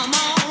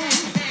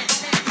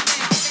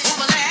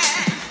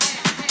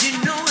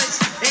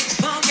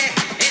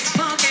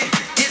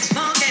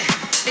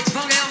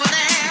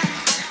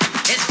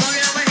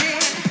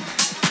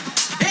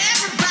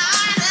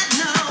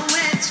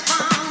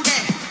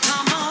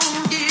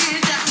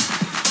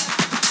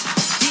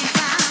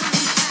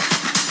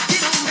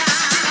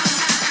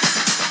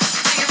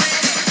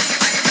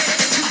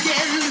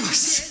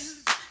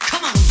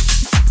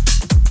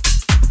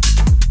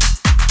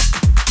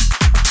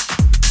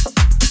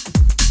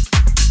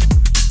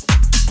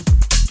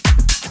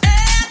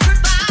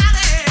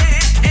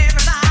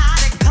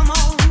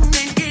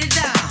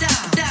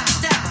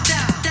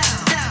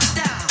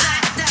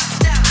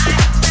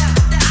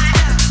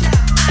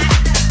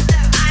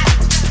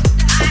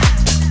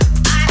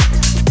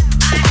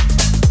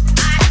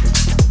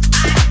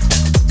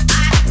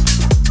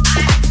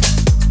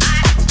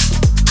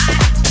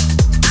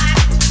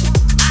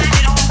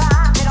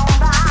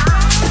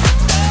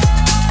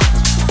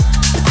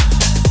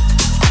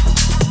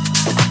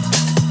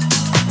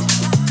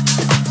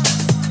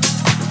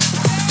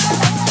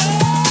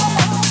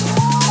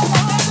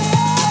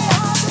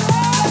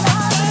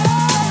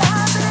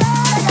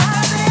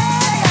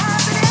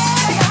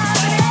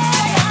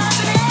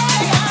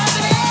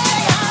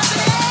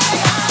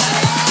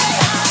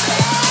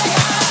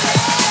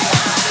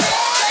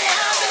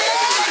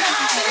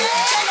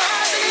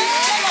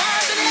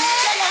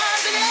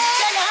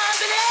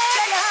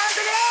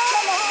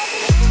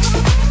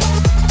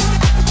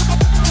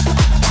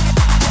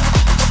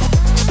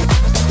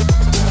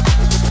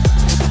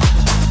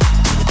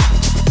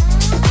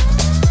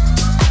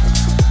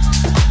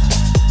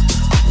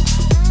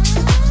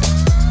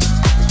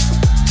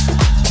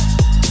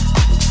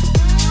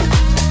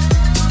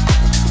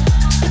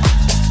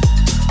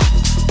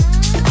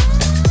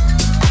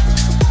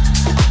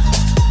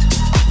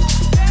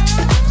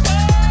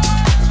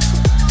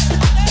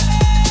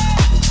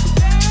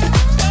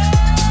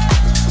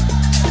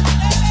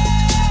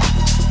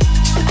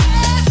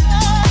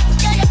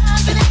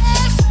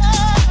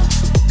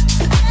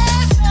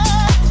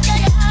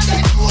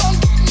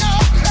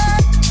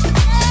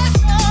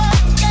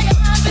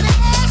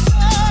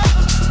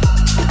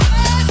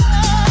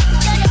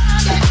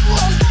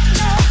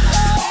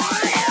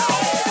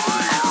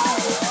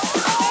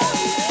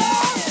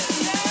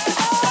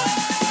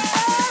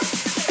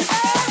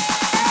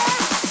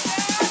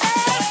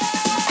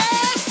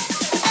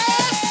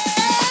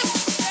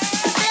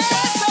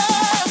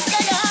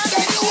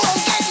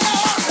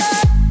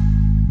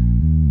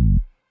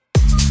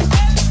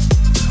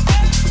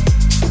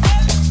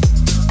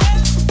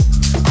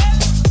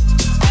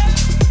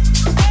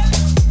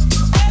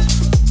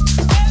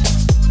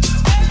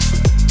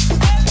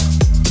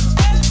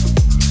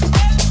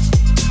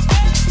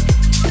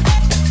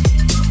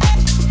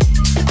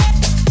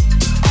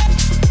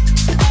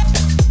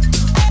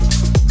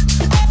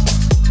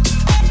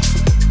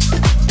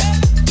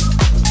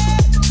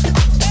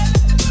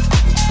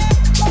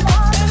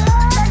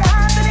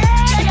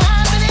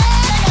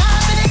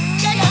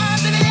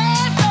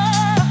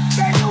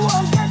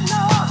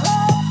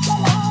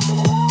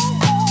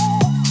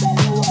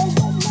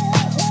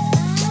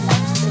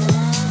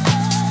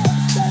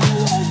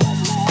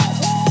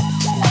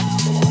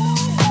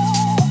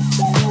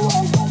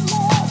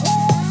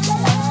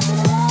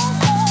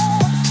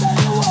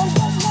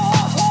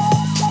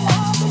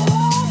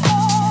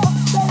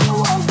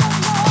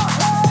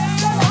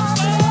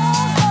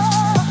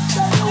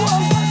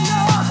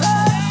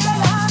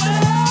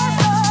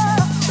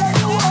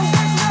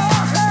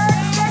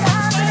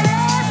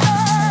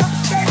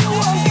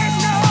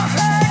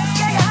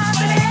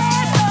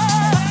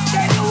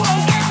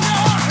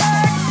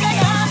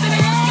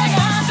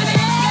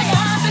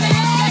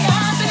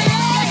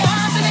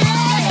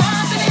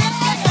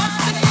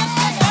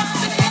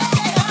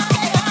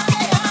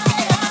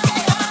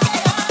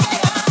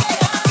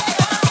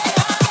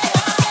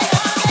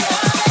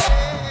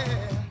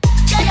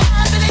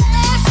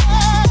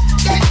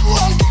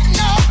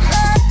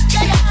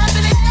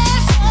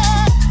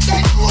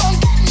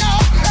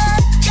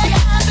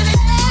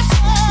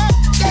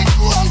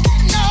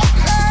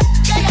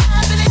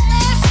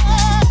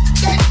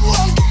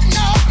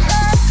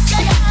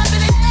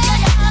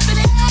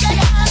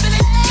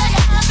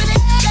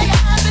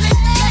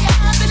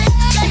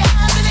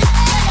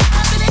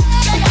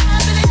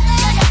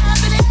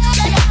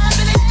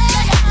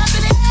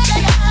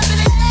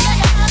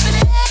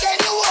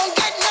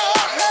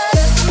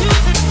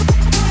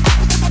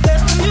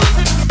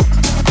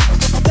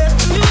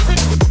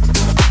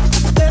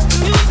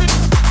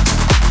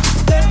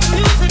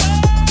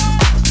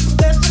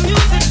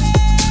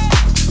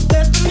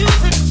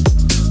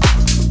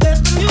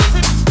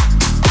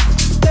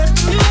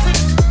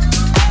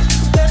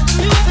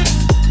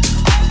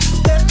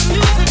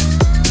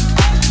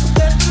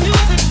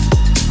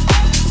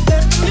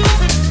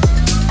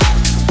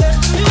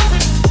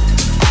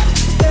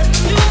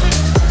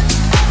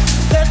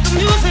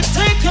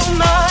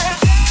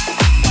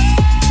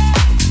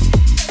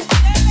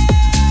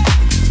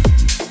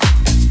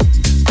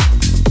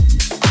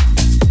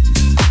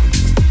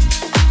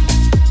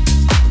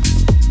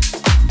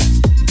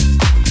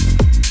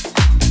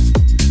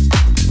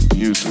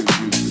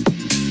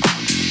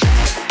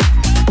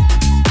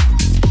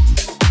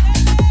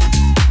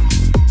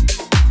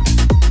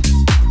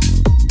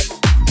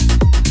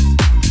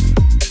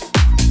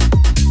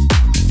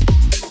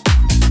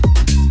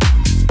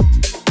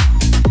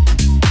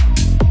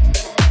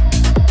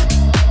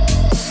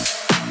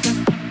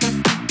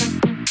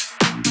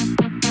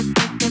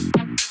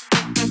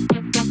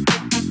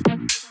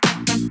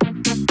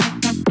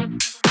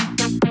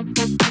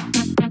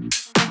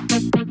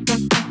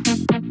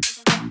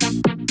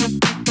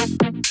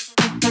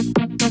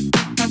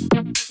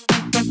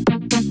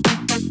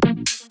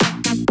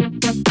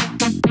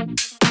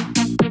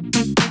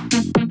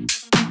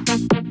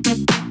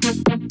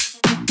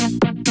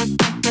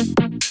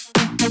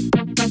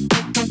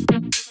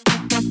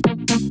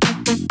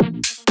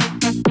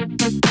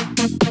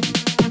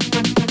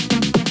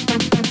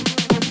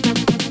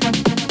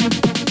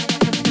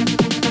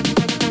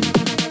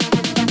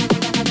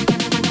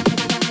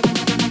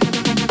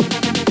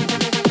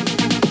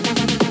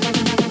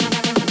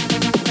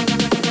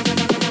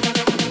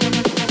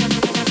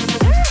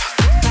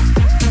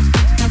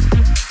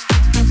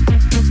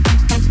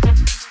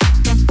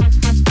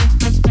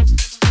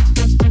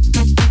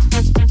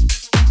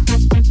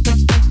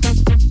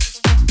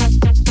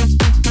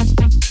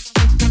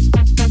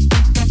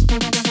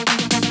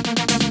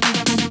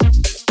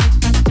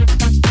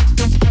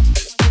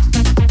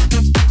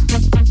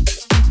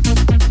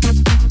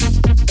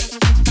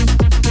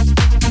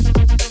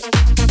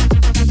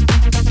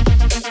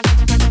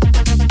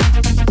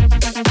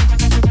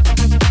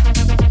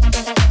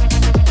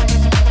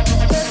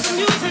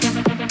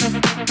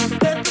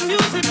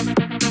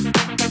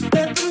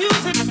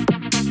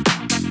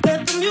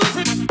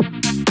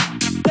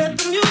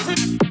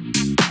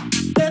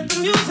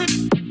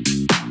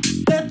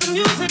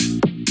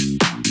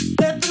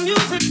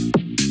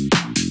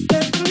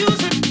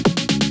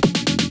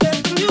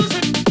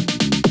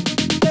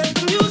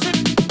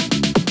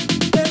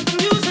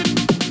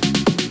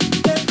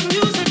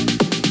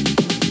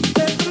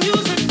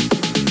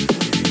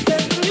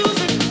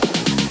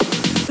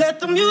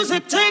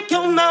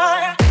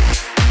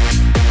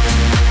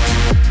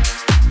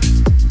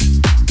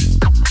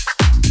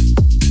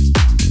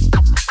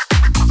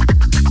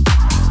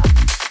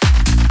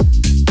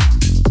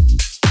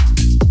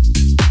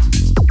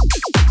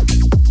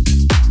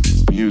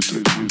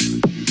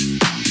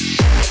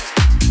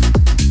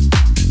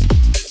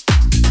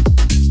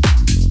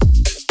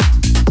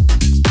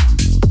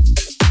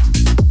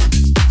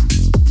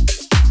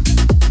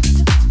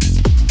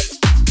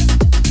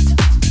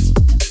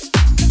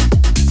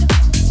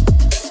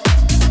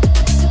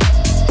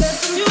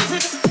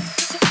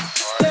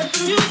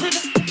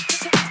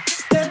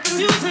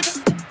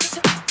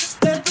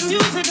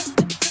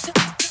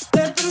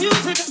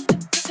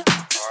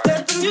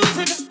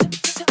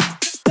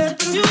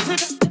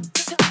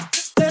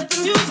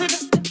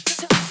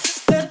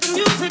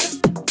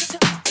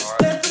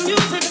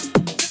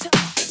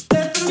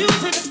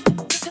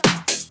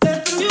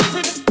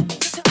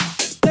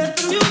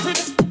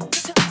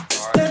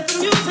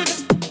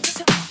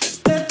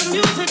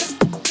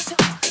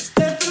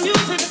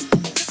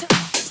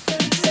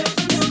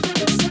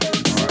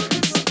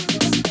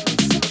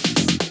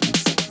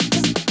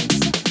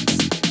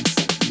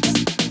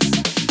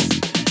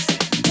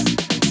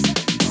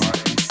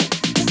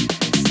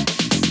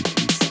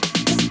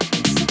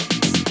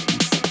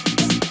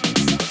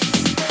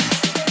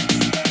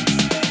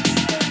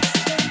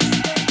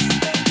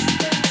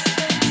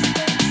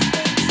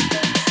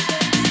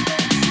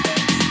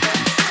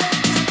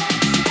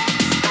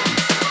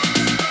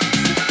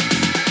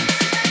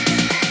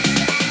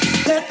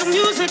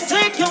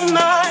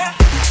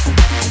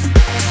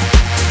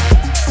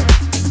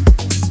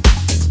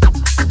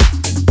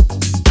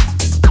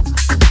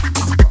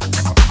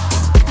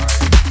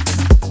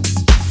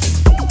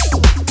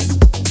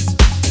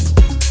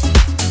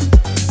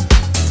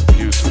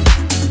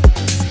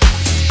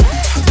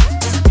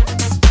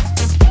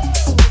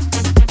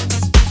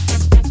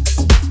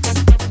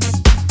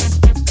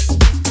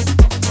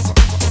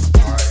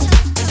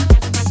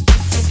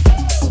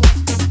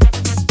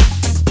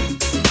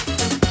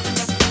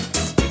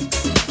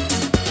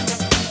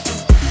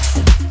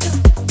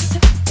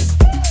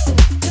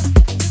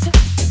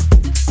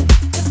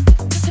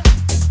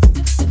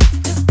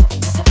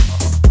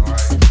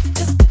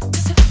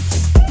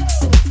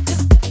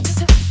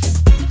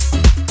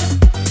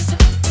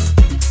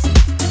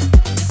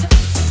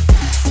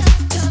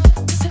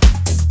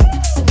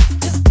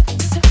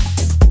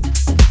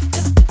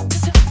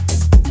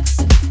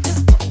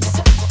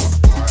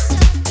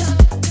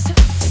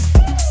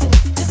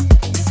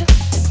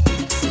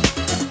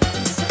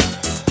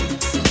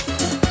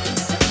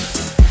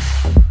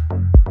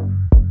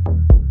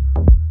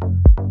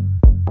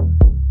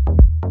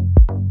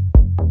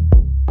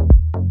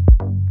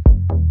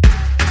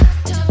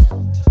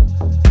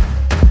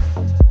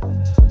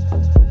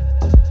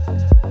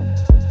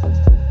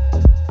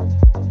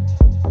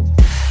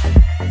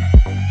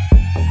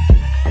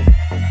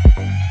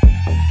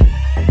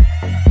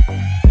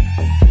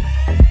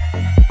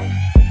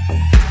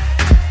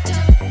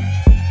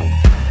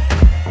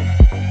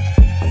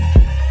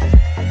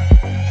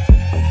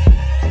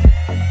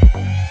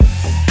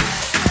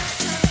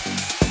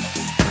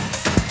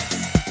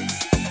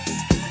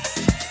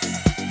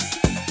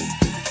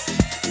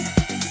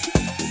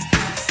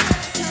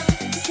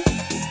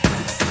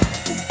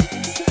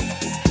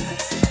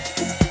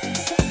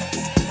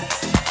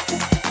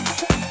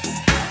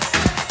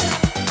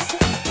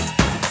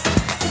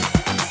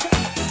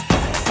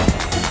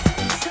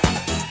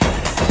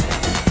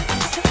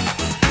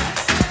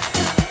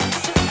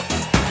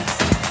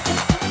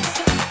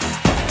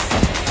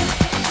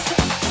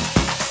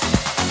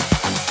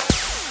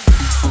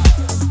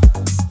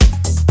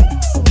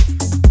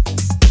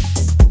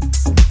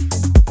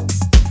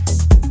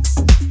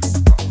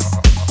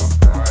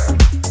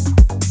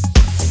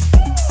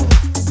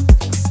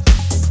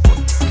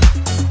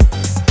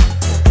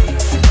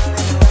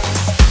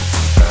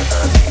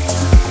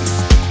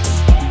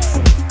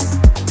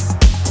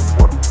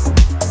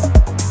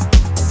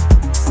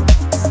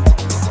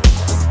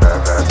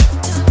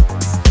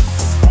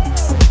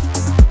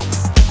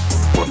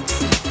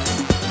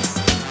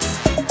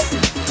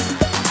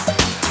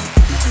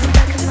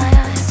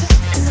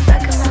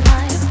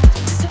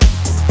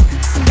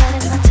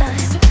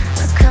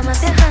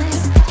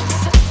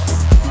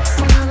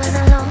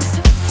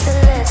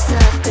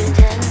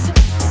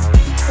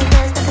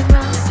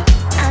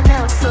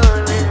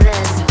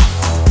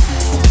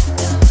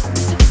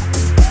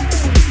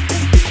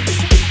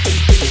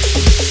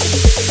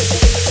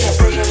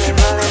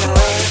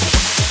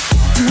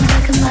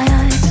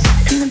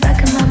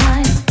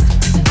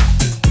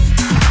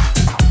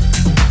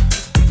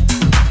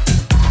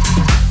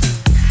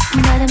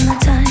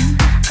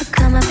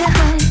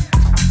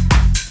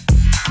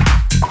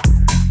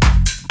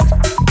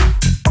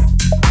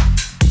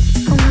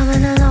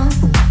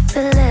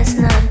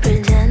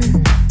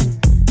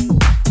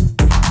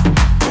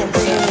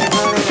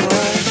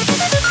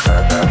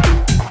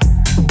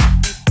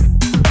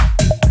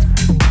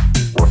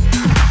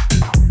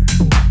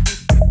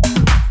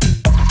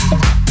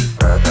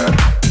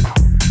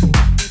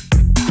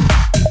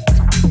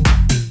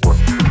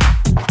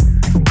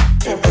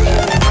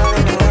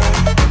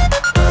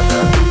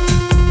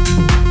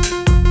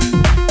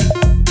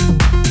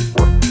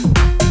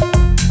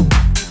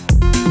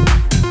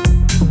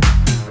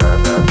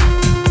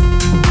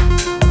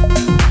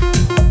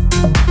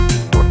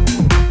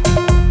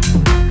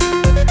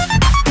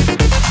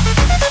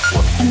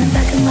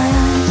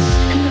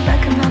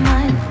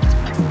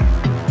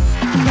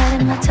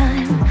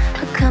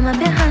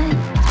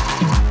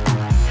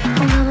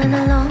 Coming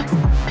along,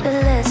 but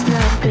let's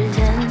not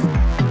pretend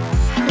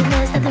that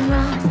there's nothing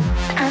wrong.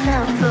 I'm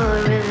out for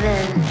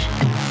revenge.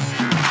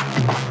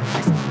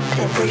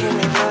 They're pushing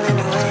me, rolling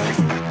away.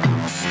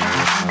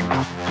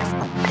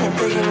 They're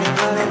pushing me,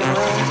 rolling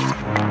away.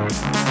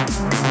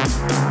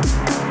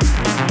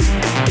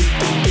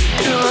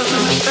 You want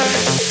some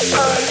respect?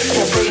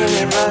 They're pushing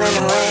me, rolling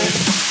away.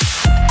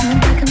 In the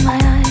back of my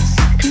eyes,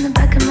 in the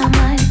back of my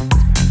mind.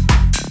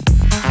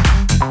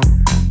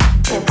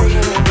 They're pushing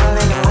me,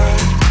 rolling away.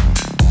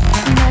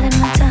 I'm not in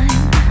my time,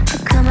 I'll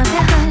come up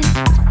behind.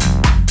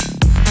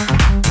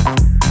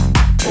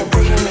 They're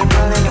pushing me,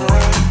 rolling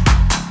away.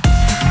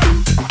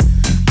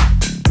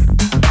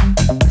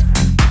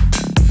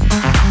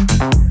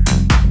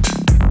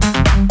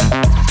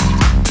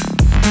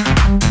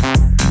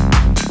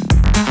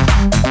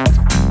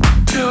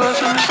 You want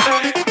some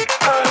respect?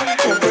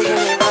 They're pushing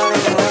me,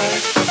 rolling away.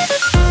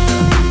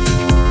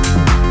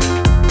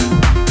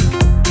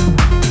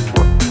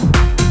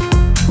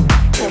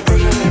 They're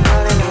pushing me, rolling away. They're pushing me,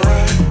 rolling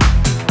away.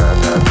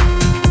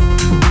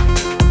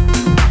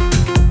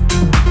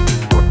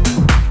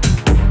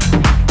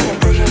 They're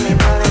pushing me,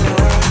 rolling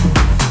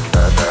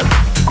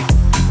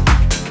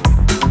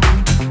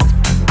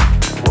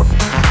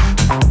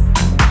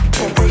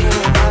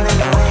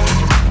away.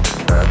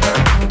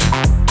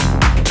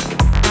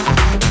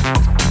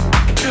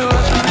 You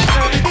want some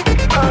respect?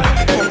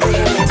 They're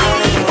pushing me,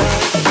 rolling away.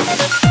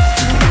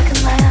 In the back of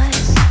my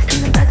eyes, in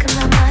the back of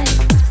my mind.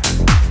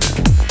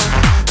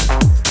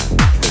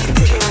 They're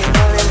pushing me,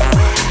 rolling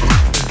away.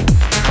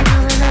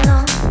 Coming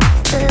along,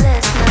 but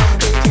let's not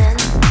pretend.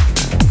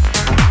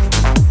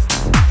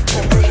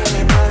 They're pushing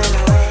me, rolling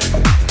away.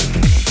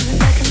 In the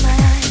back of my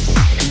eyes,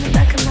 in the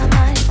back of my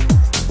mind.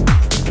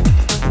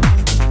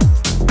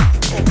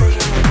 They're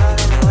pushing me,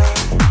 rolling away.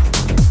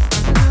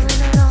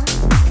 Coming along,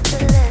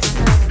 but let's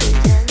not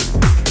pretend.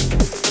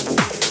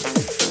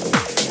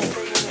 They're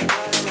pushing me,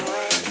 rolling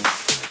away.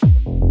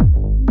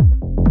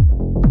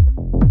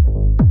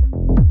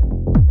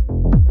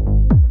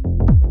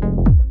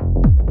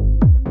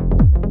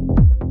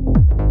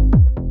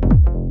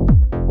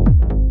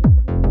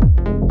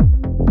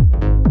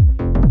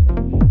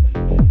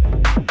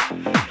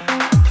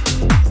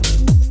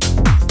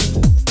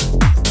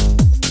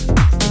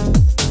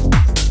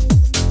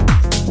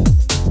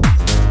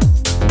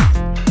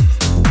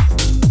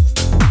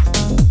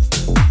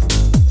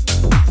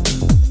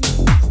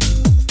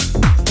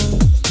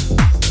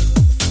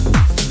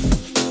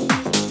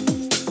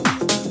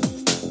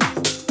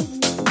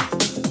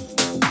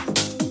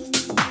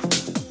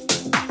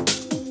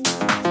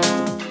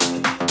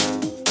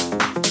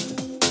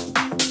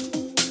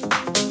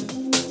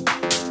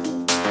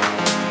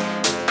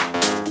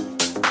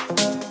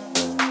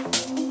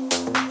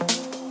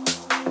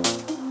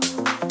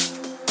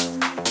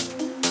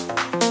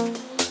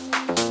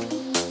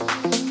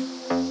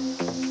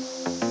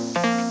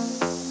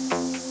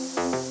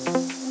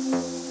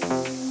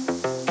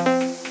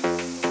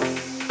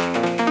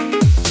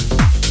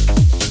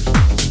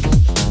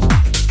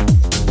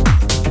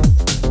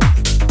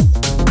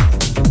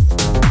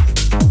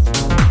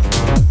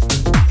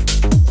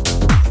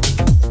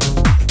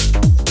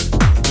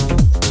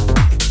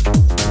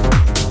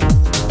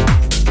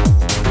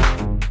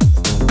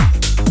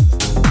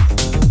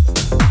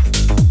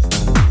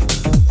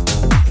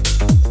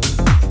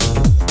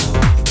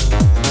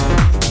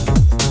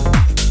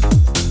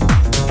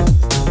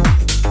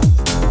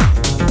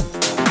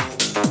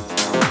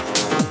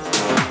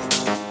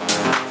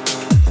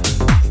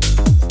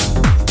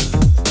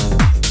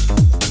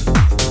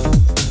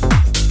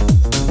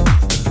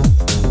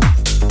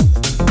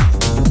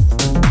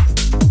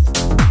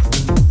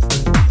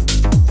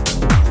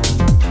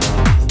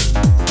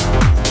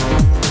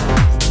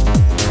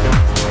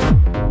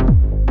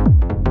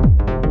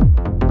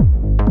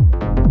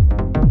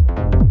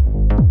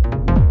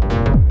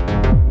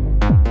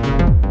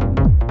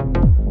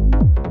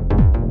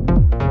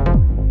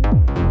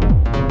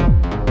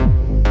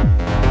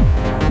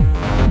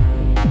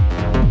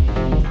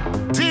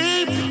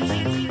 Deep.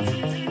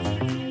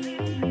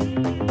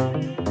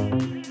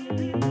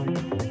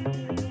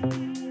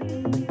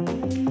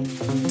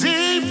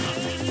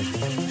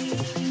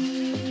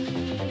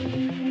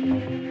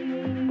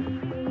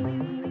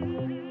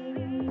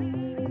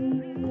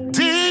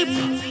 Deep,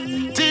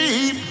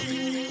 deep,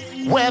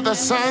 where the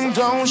sun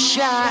don't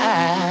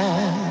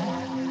shine,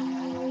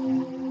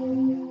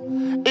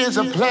 is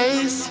a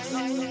place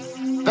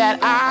that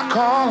I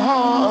call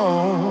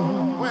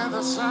home. Where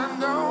the sun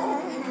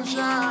don't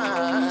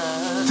shine.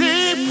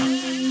 Deep,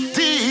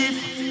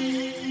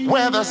 deep,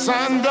 where the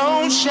sun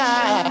don't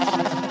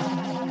shine,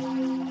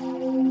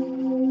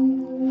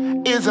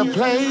 is a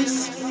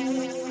place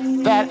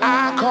that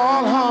I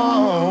call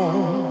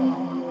home.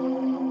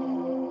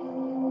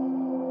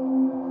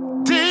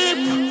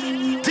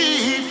 Deep,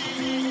 deep,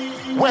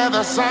 where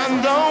the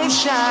sun don't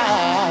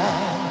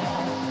shine,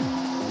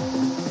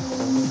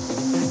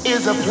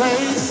 is a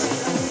place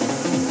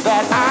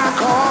that I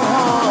call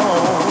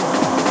home.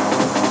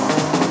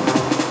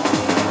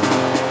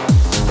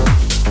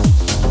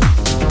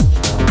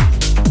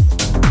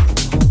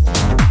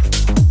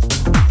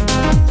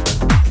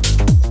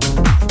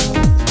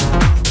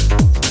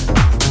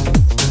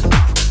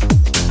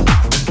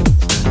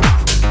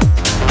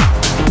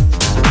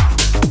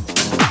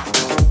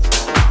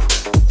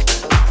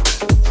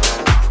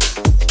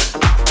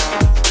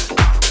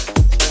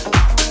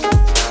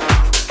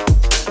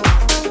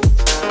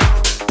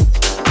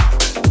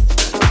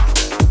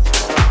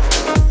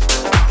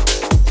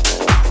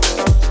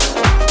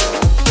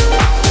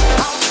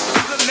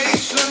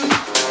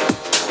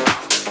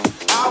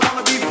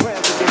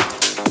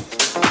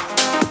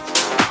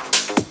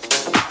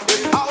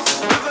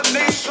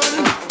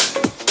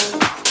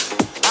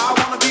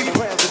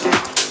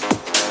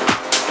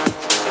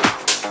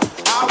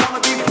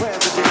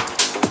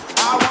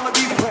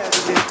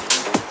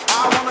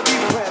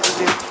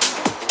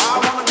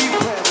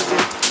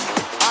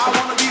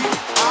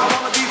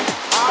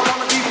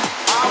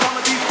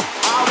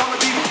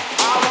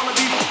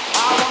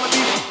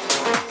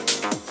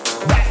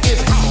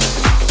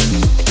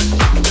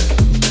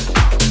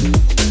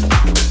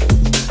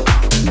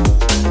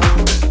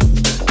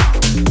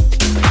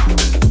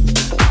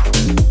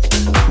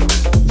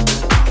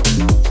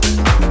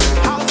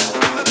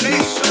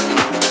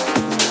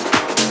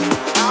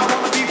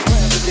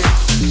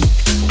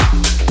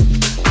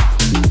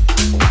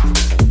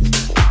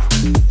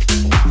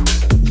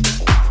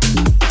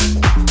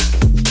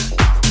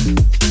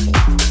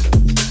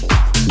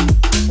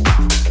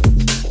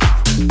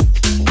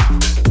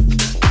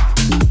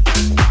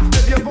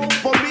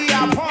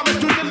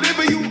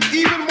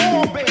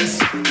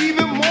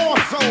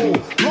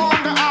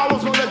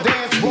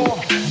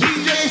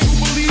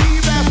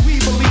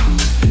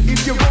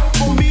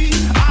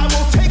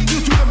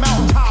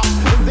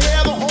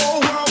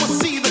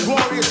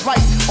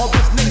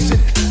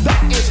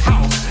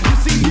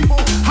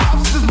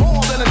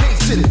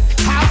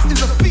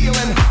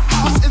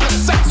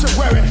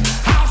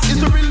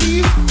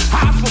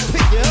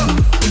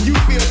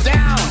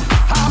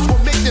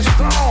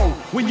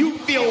 when you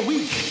feel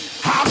weak.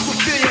 House will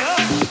fill you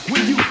up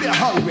when you feel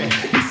hungry.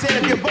 He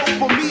said if you vote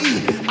for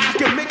me, I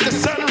can make the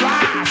sun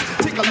rise.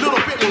 Take a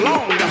little bit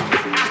longer.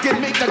 I can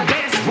make the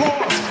dance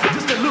floors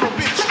just a little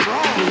bit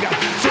stronger.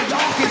 So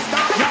y'all can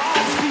stop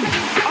y'all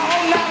feet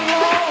all night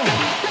long.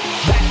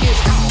 That is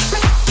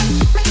house.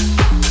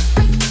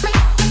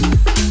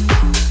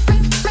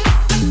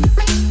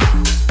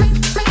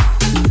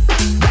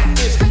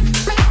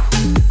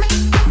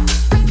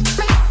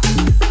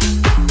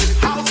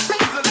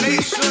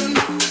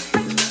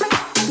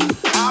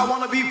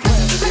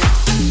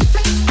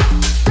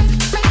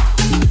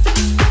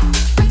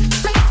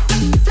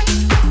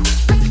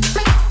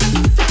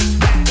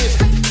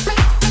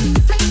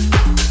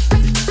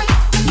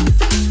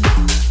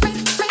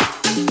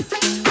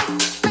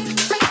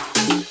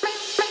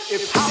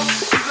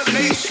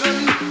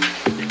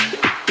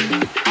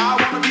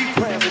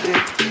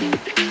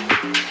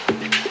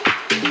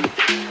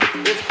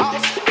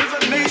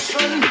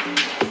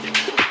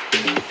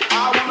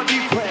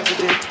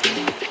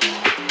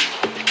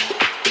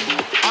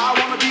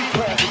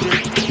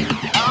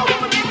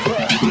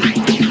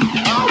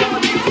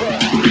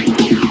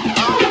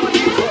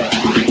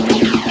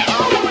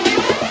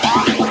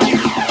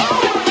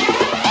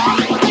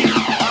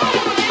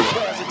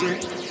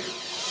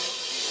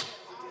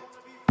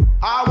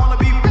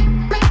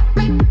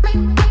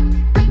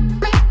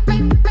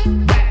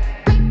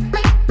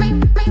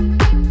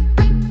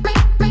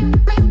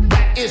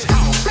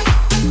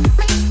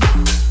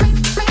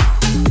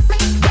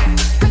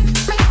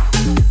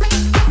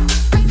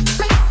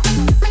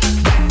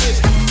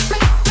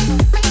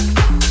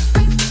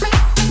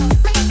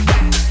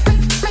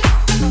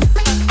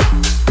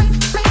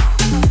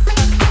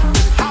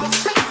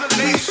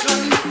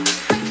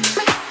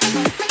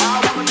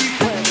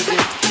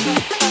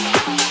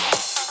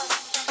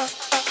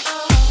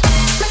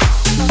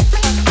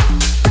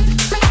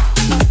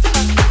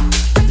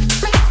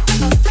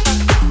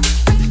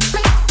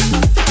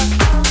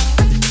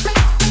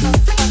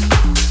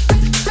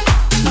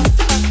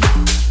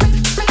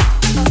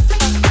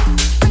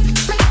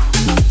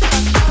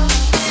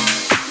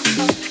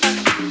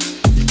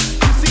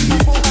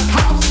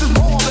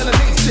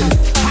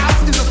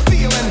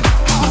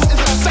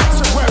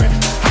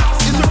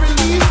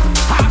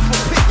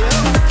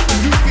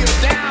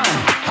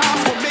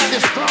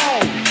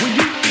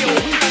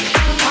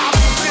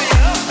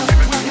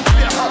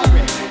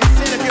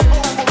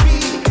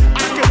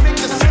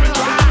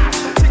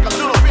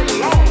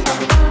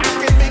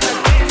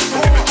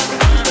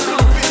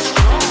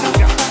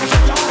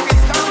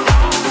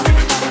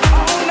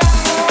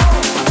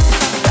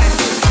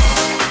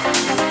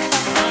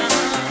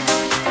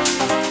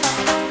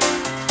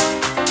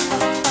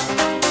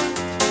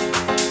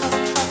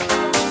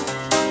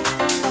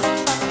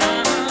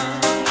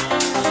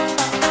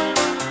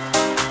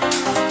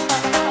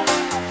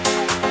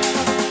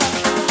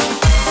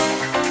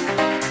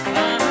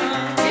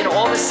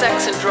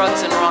 sex and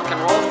drugs and rock and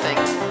roll thing,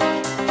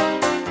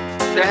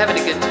 they're having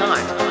a good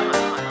time.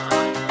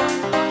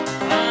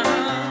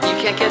 You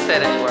can't get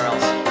that anywhere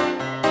else.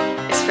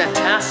 It's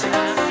fantastic.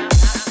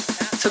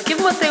 So give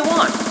them what they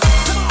want.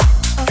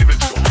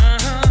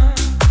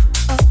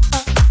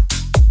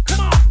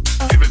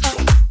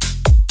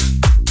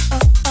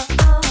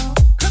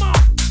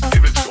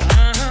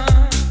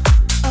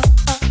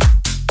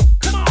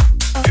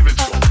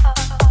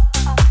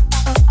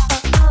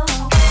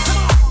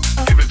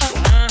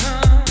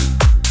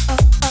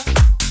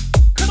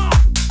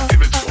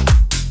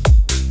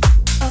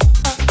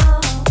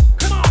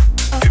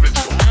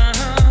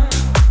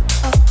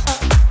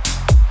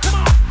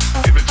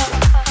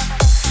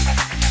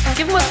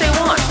 Give them what they want.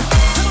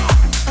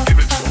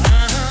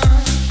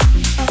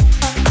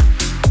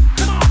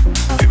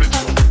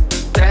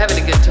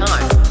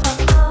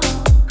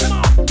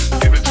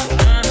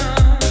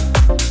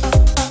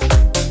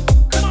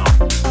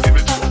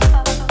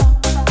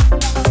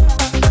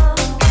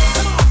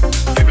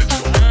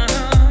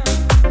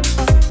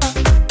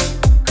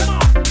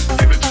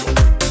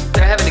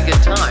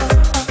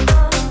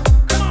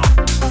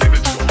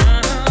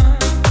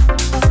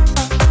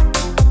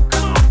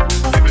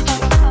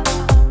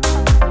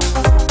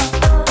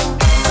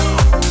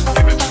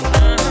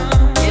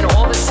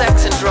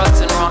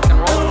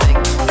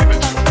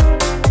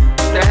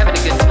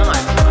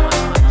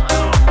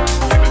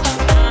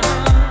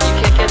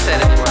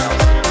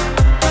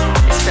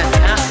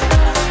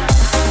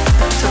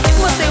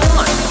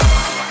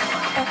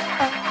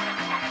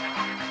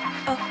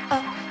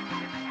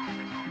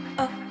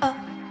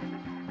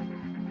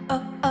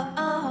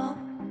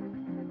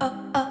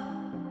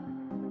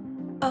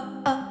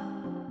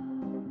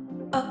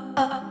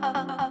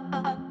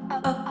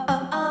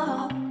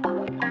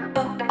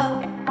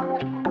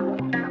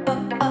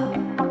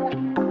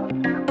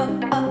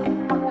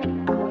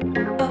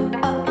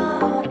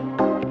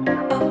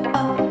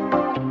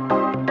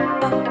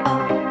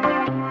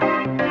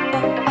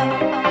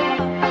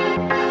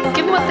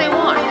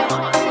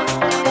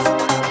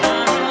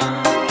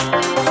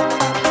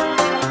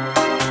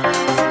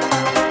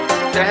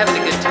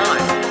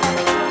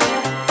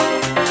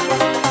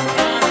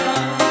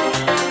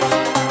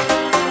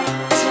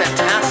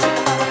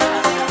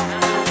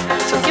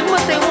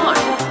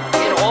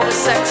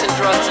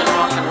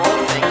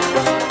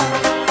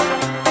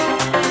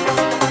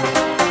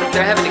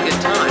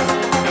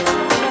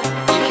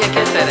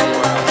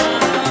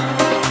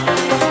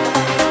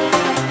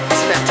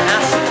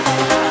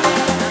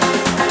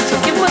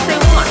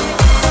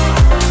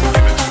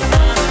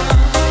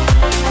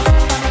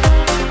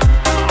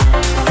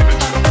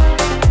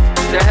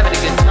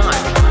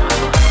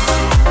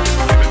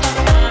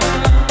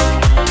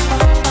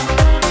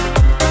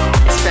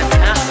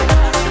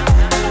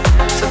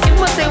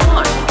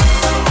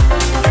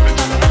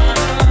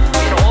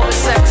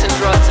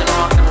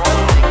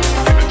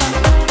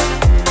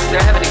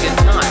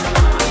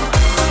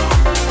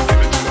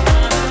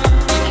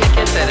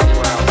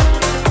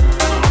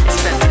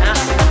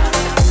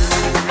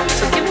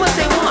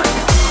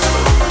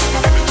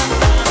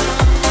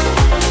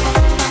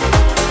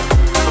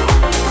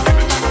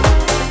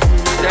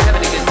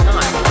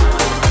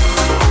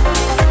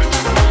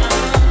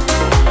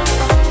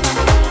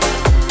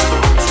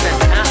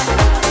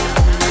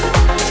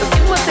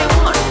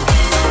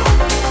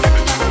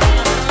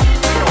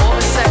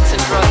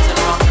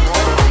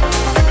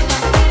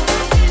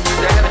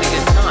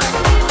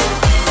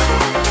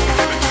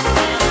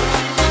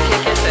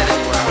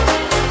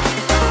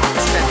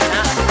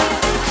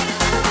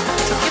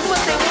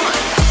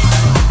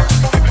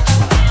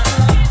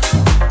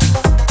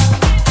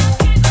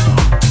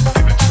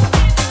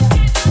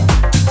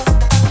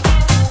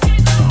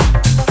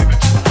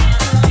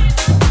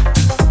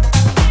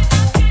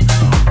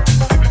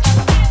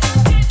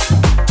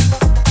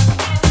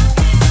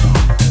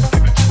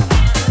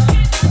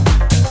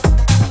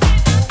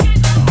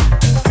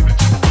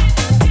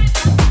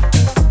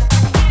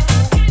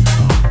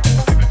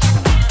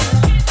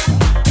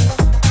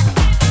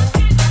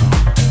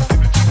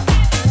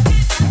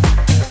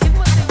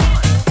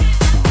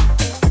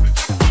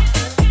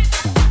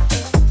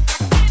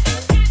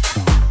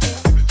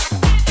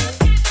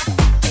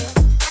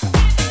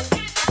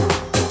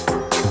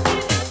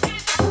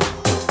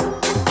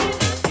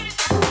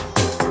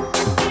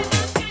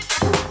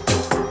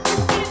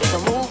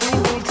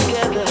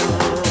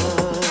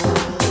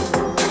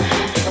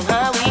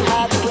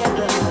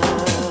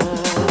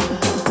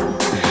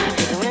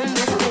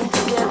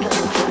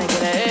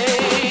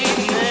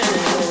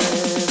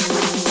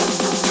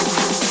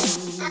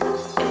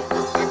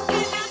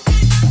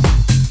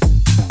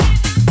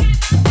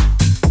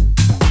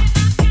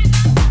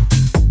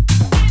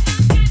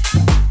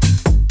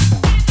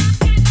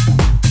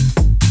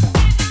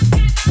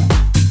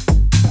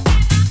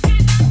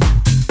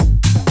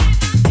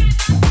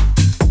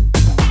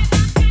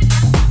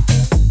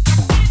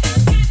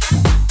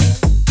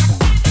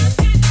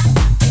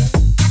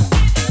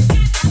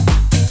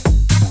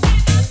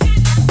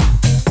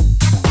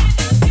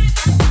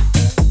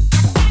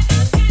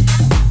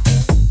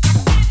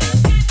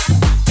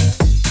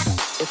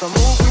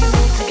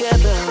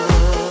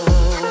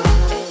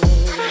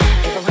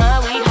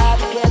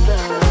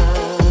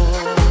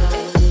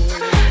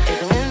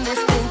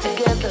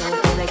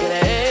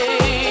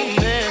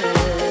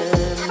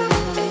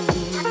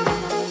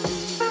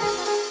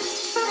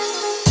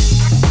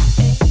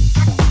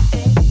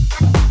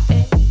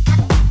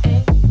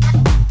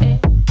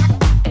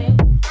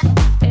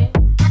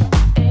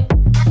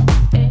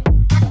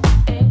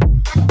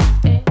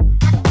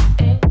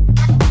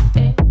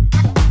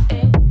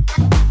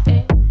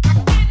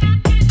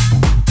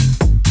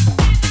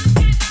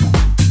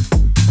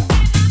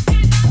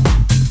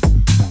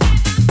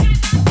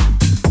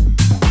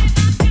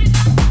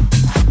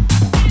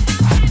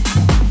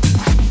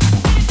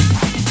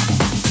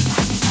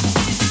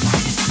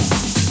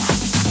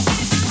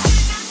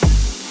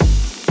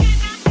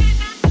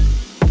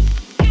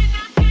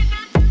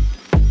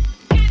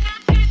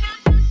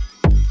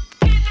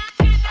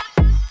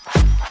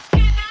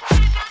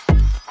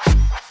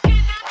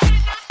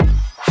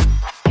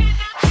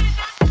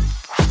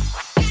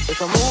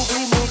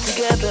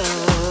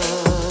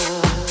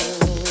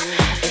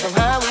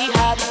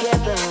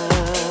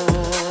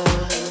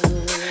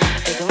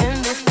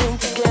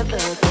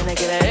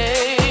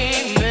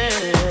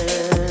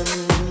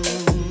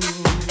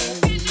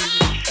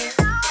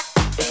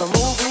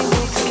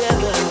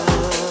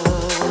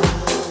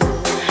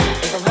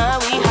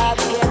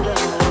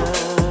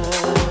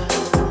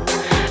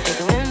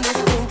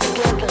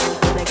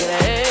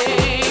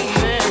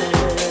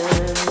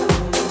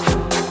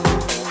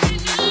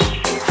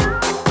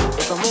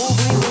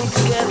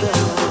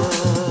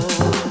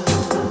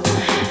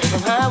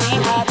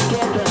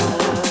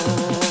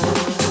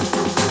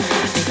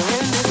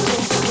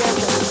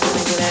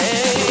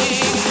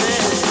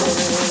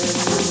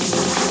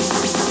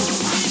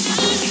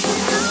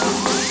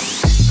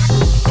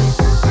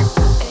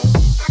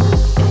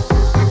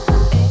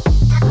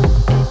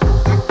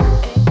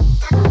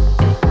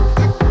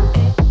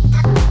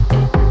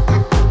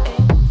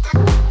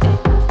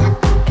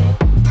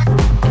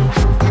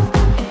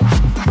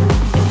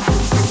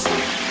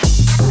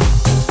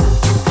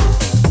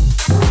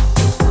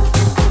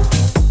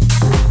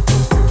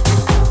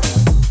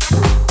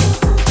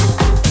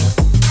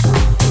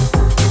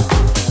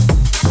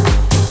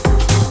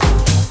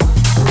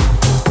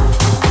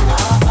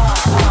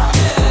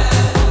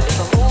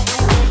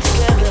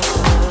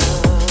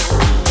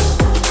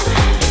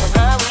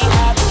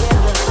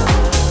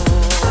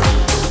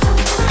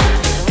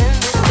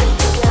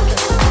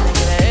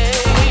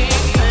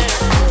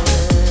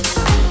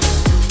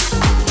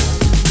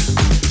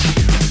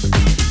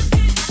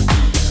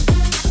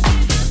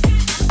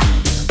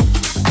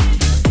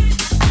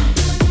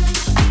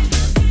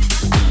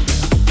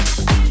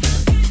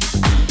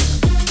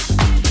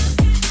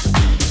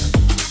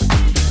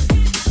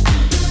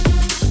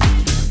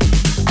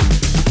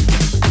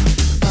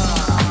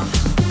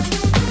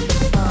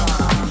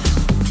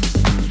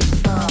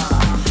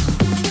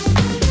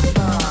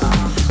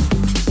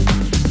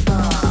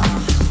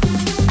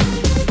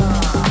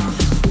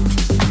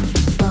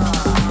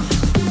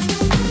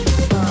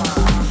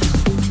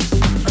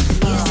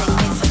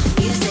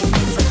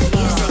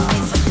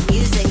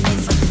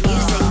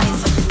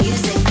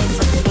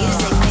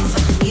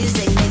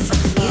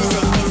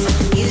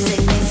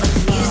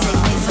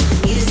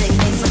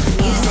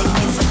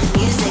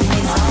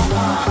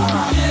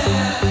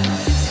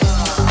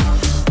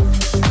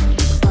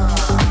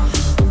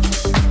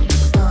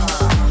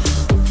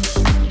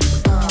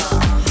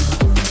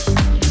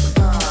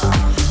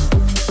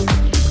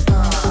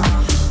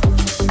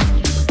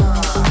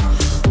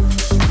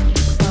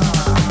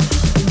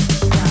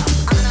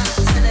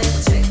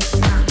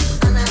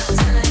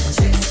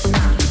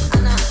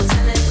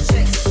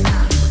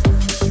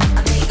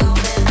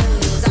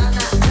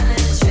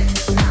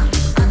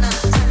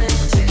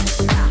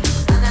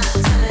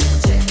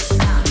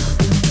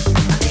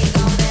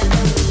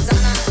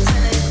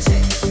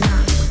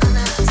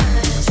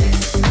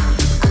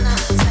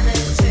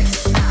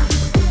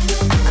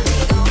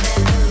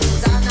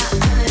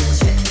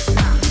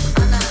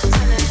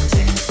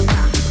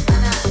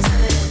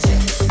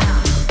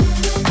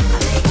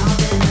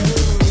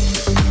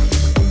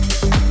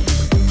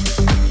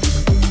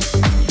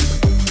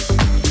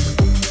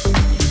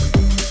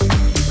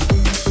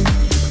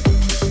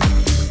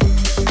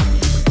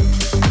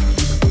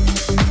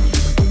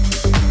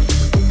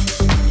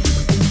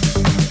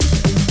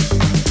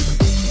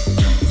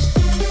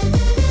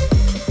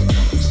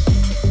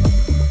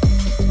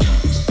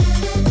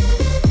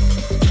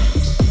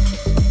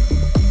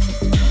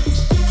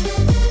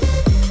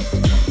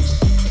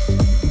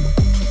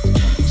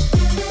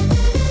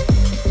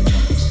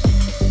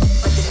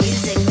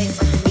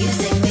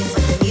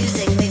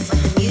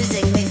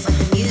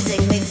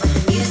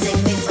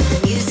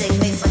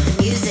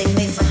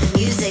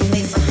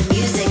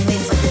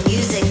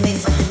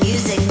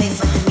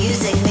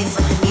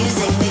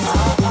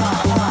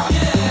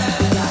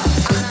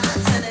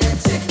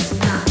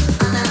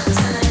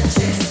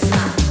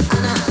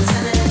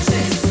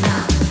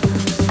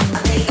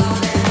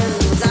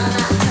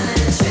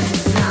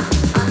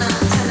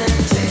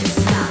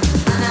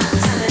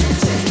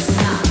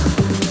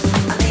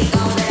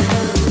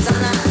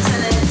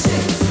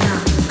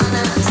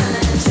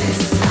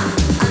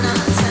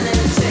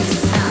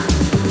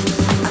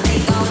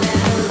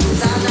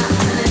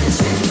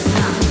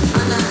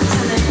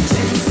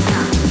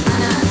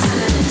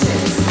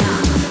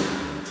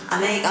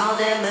 make all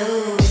them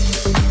moves.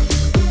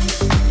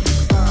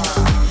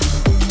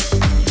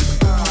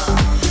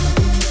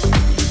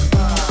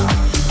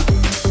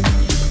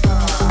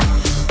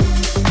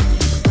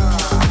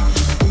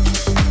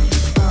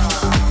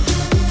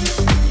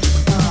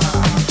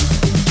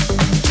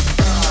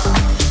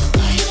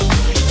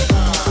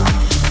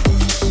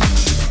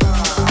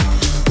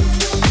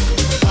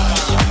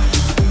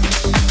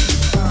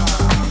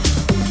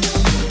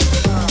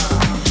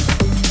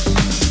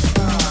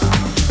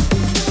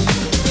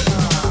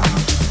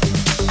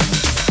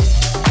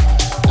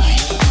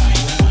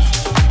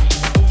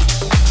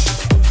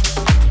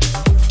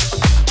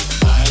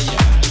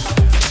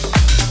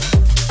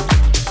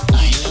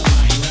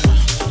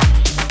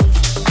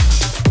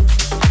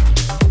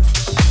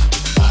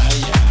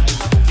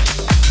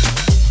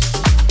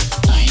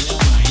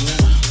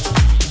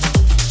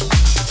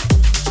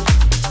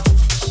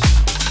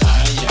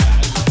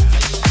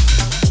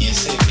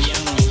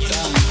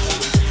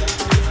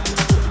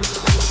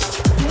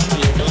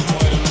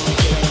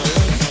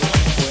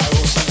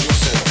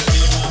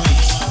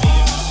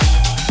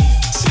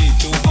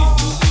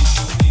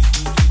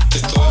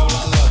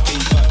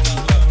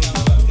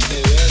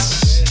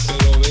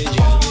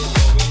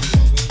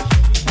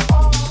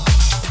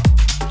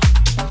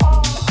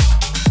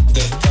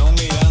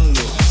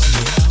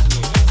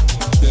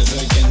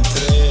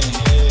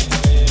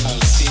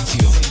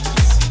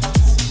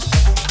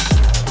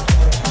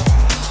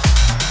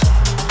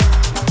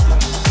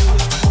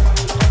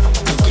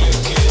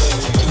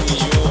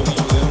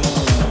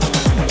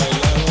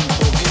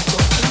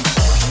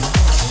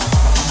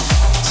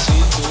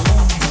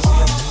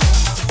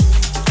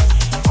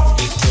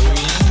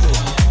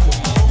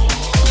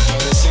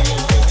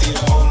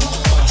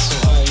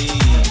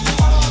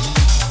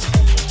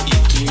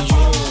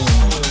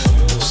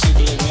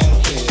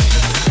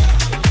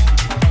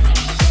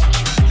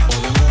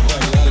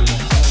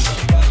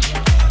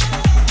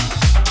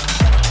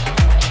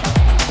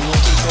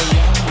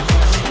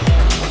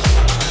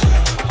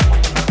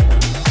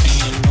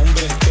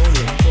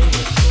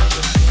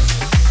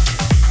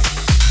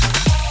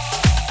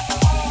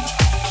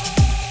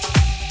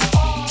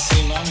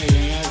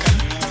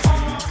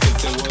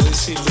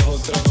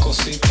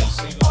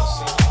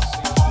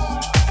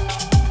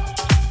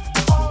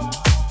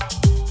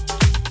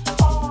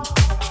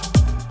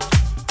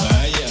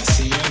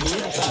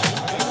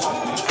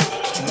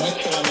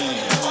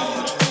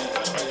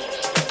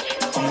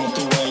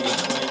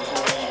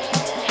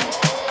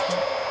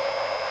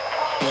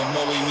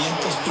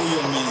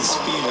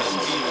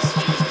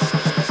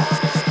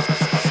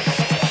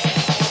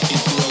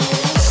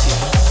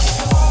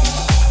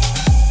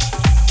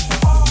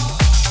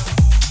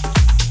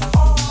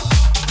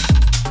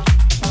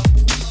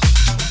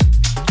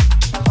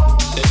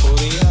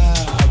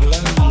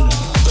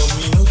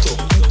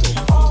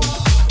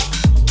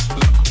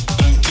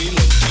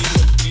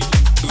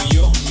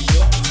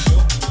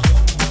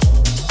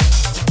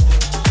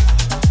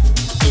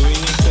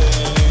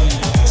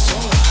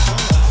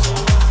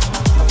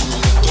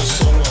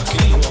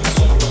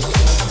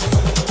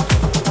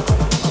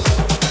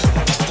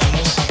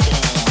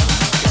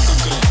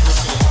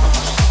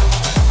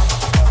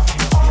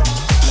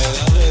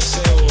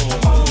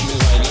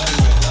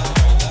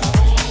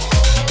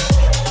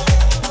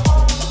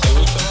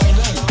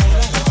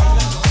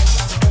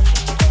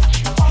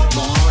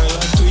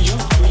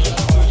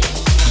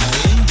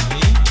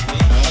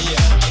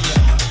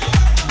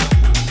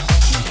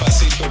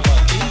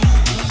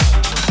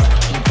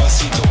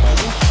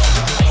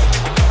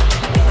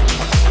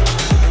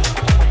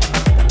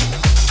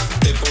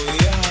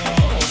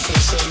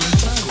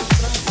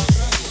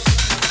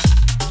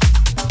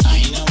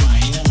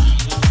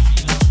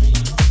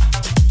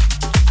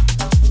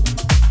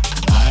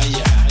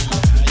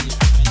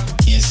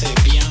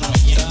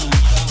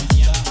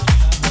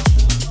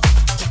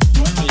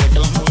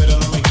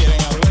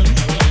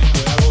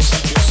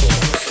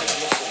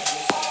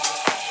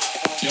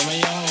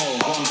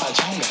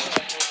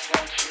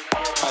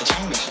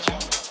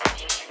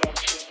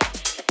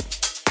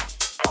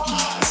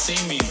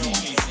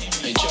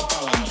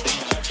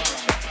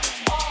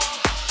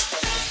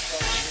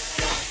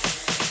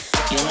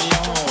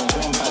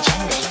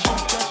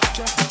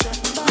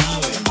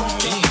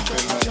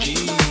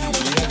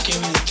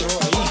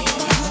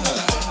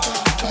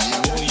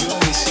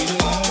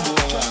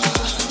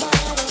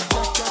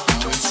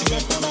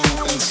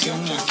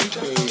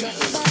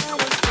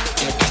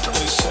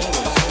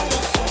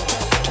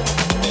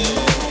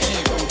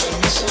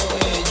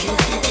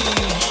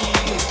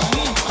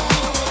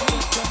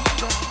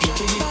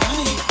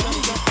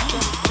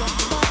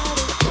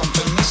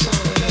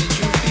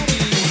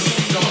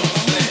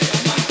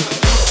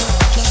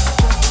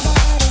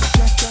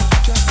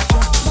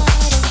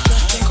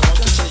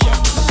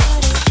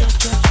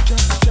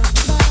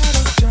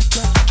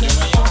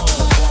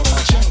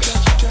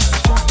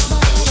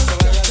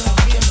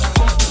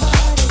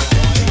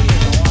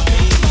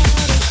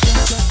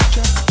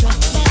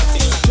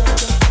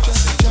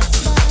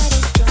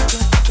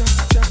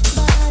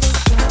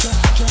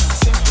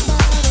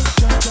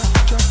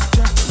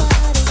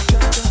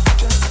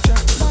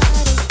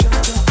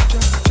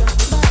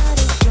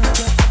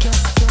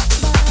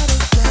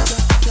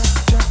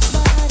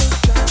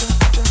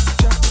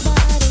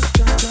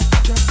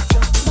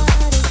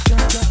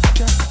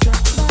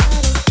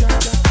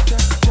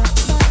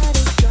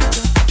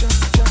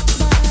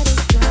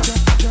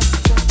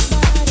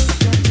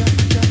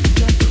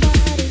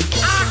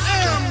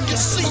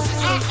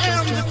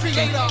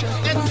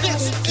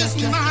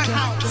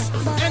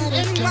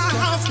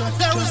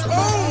 there is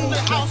only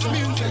house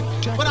music.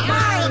 But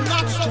I am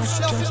not so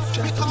selfish,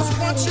 because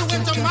once you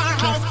enter my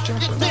house,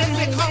 it then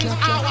becomes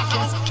our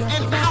house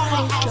and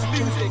our house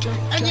music.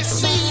 And you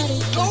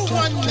see, no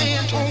one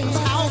man owns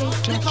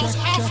house, because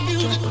house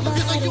music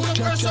is a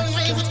universal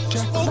language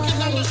spoken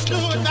and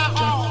understood by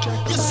all.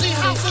 You see,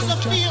 house is a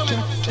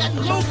feeling that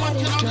no one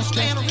can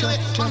understand really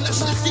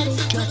unless it's deep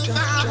into the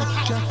vibe of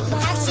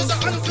house. House is an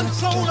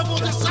uncontrollable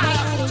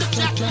desire to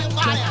jack your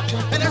body.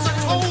 And as I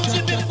told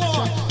you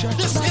before,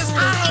 this is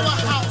our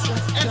house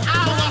and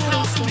our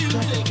house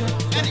music.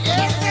 And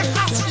every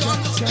house you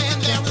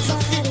understand there is a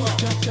people.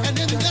 And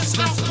in this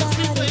house the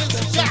people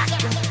is Jack.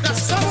 Now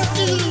some of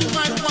you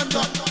might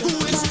wonder who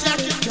is Jack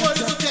and what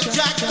is it that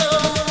Jack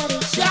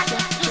does. Jack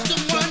is the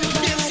one who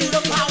gives you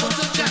the power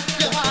to jack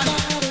your body.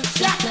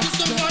 Jack is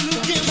the one who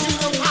gives you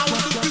the power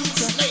to do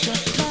snake.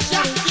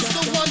 Jack is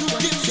the one who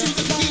gives you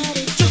the key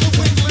to the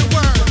wiggly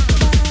worm.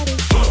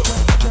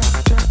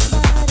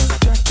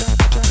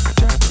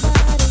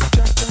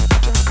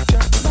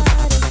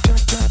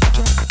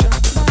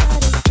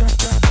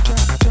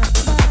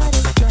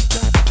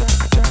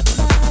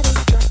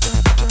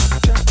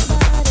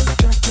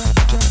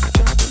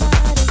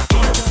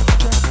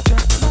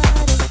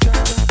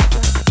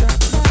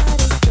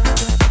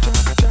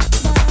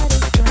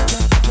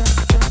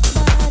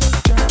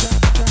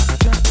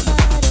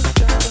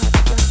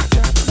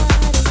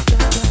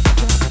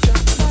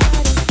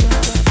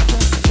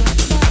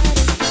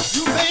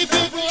 You may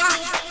be black,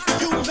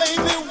 you may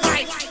be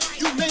white,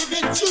 you may be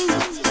Jew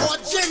or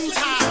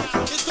Gentile.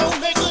 It don't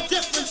make a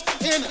difference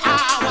in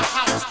our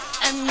house,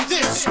 and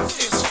this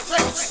is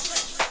face.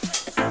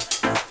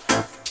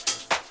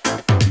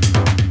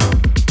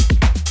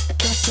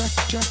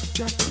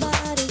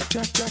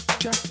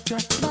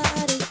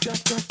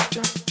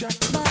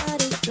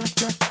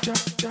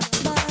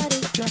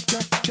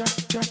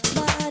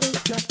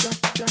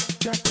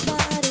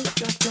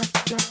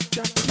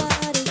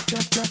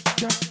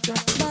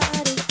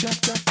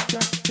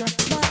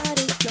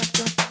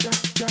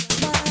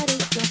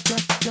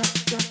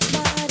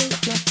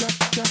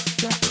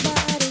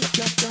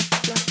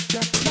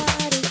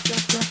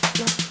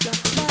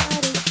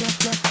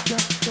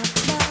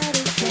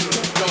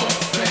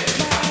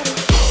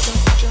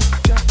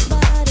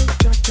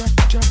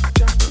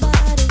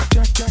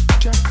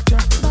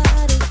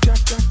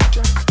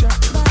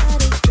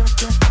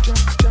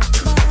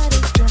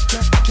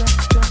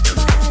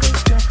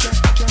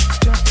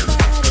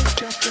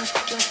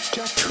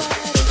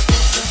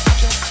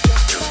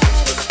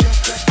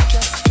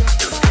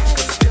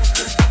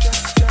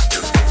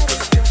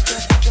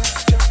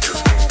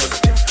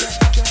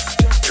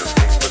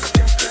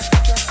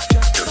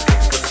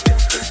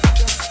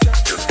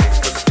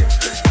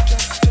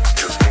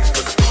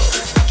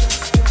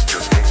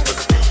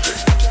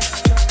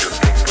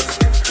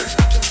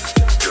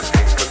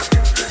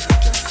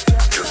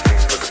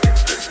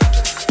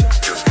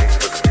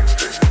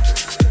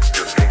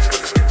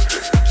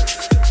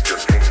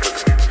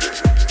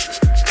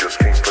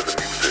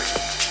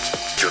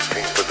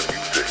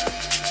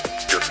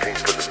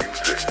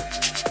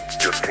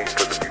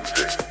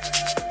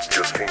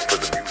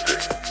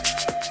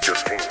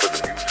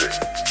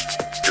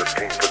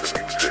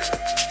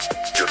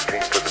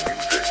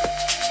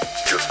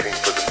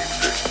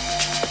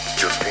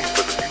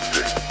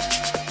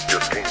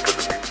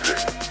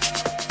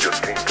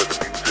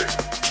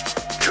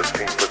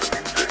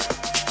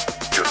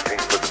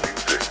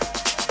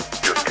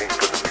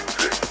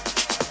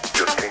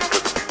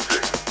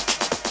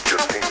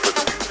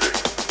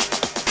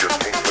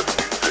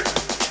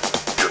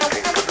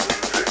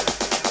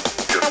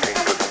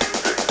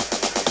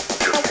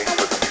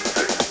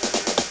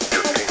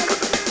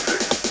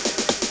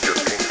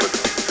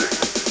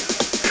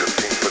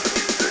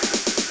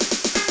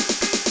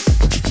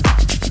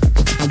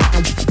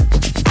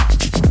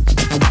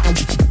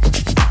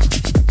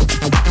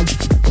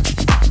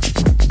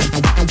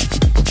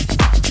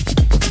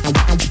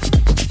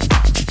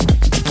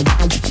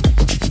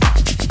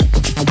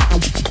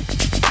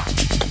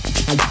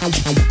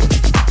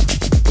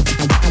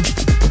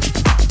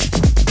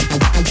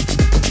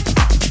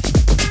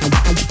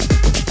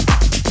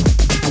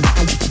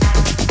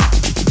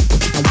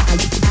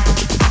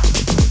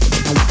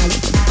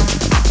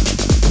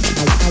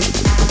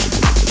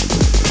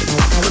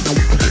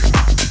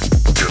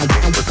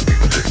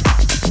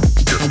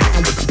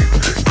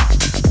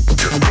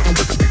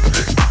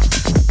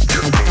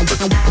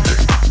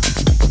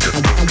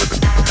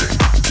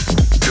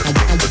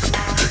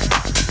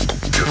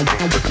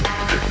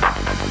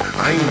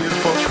 I ain't here to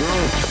fuck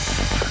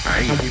drugs. I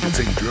ain't here to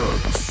take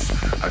drugs.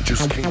 I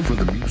just came for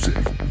the music.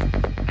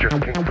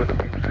 Just came for the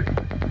music.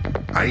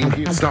 I ain't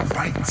here to start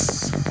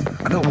fights.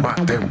 I know my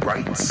damn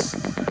rights.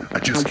 I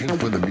just came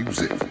for the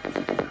music.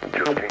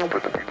 Just came for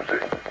the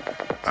music.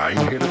 I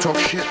ain't here to talk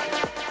shit.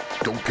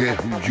 Don't care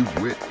who you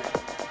with.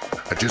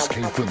 I just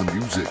came for the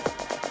music.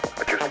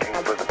 I just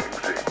came for the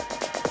music.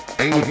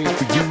 Ain't here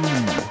for you.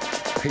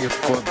 Here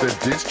for the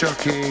disc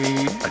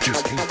jockey. I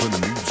just came for the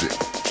music.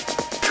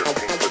 Just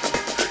came for the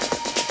music.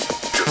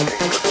 Just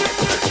came for the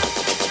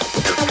music.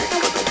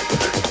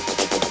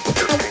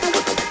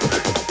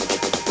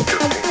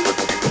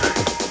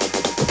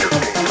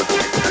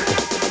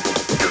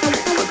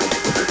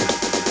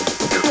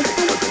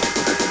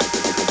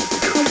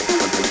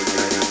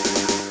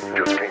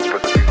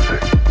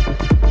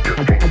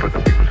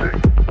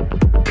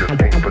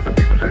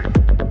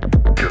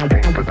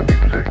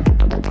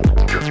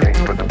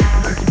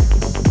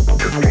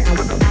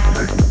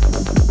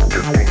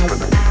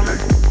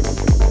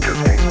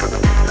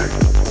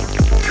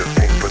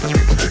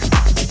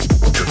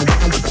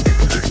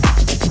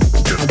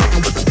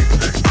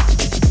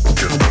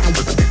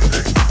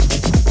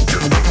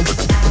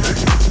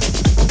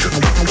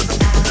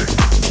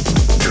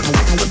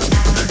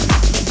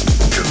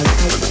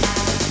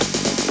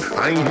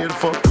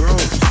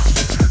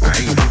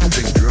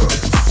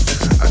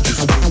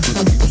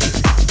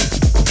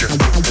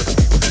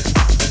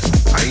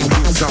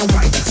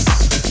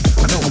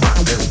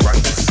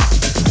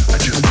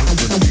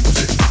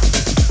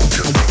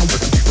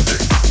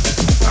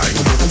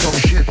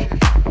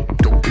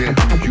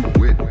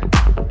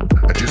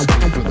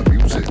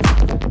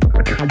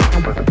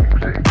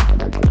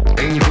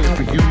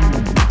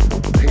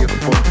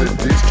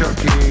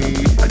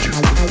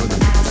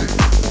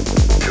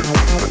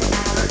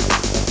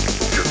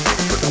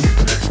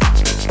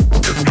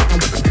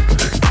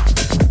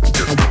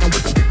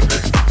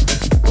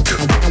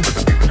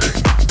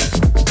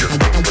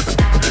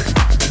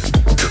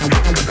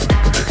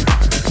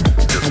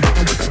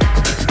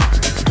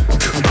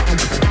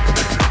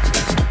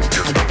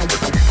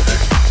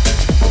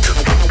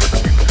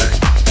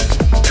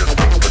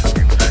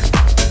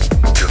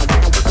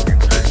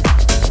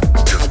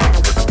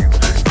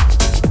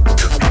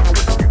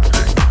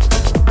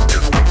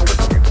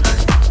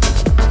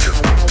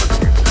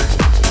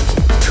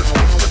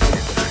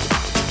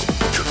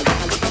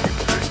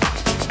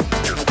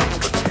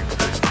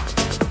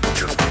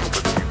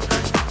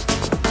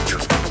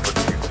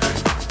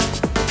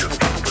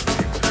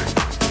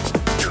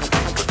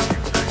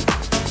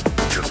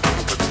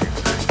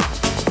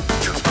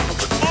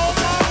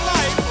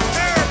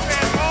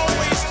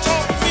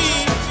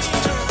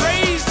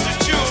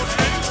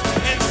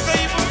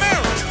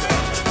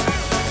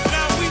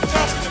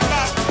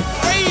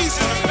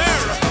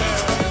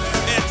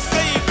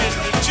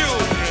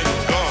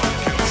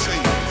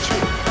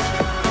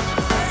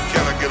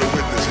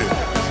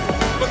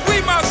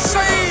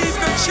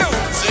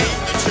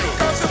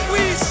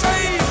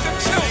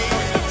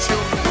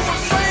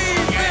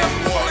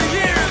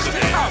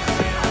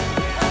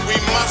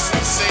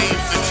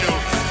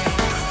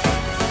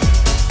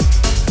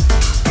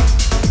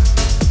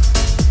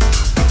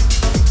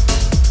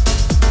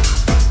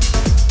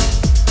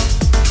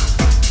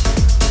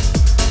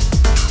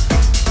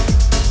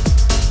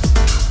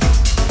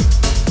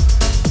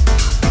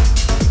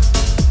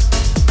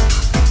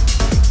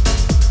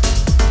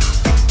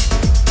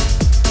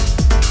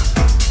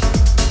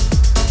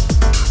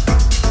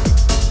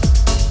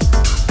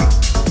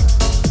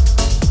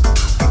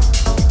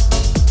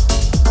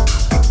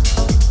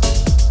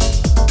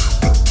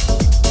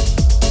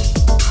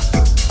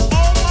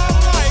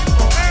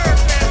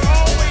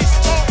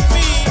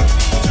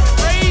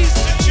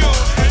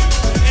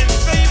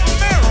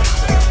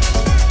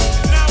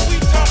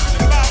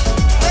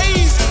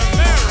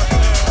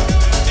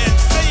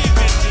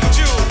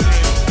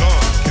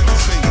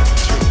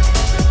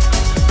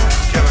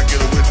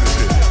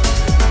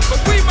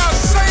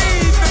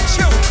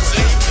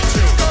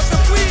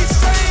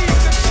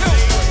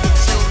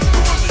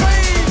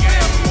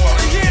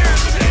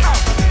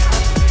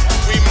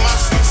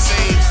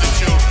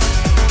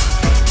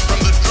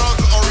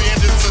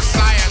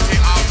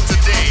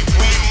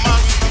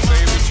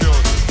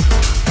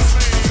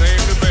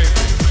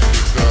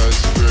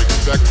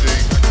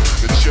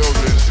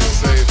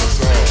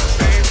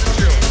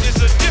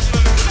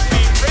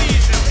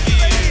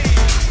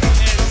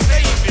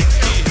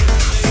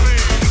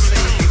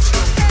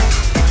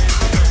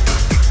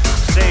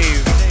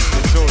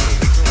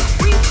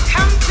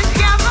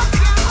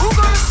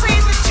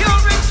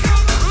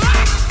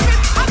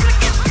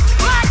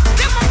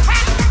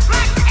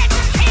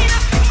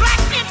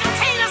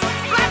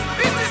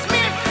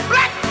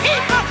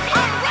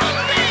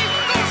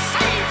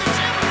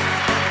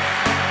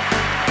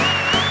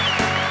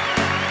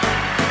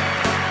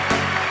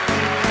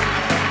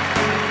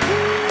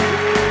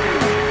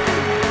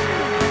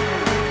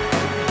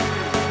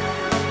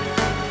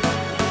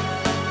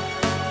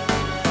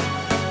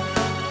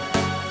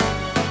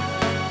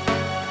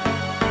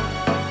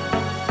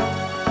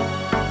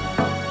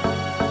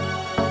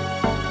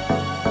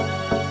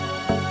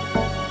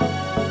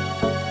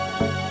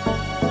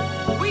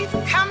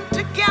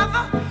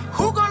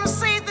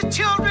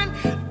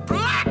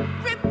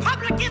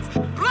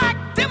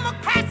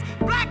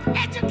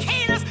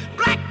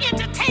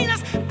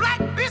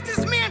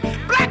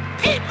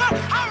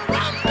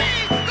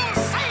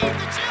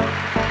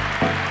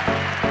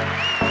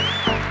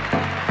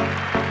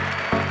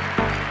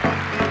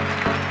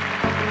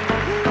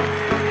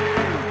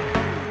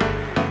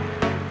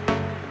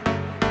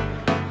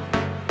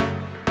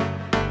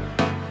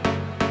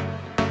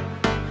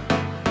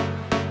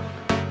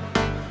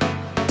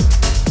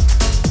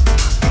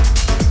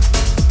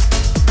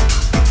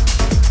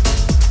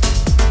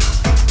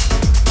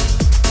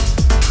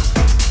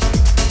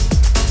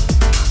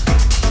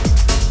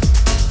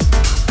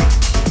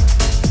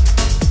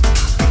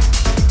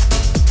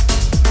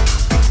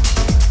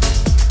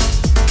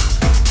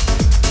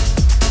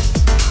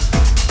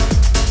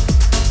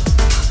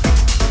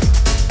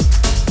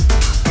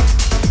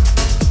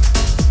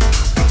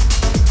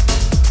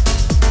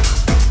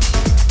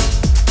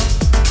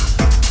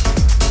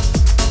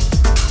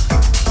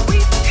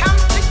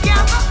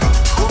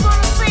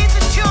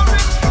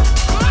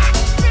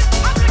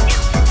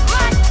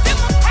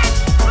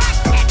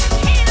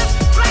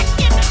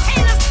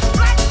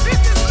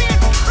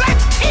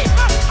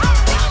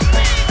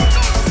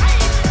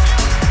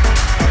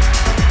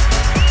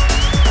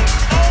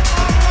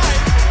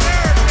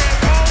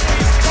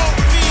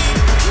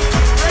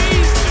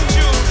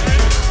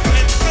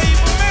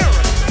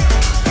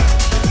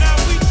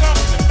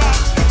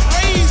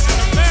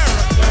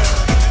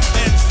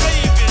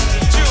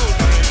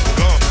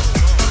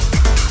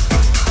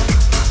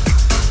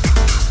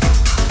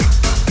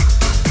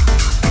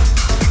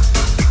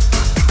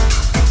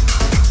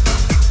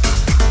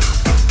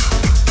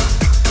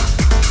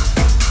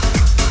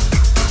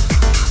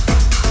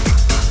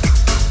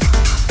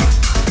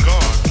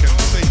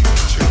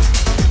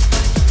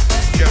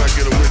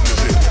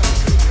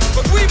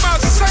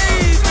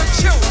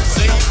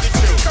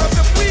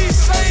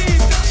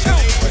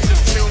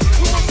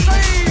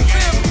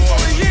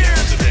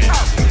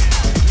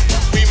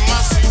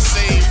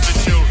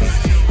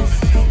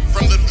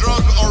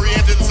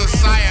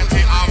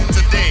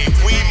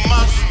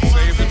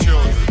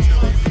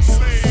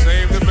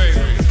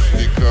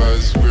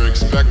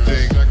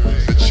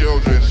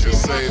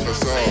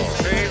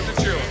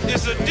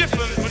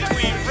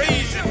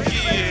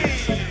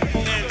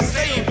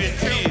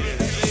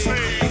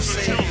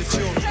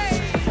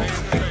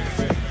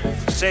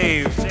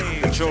 save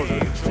the children.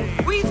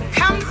 We've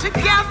come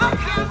together.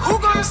 Who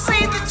gonna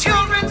save the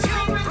children?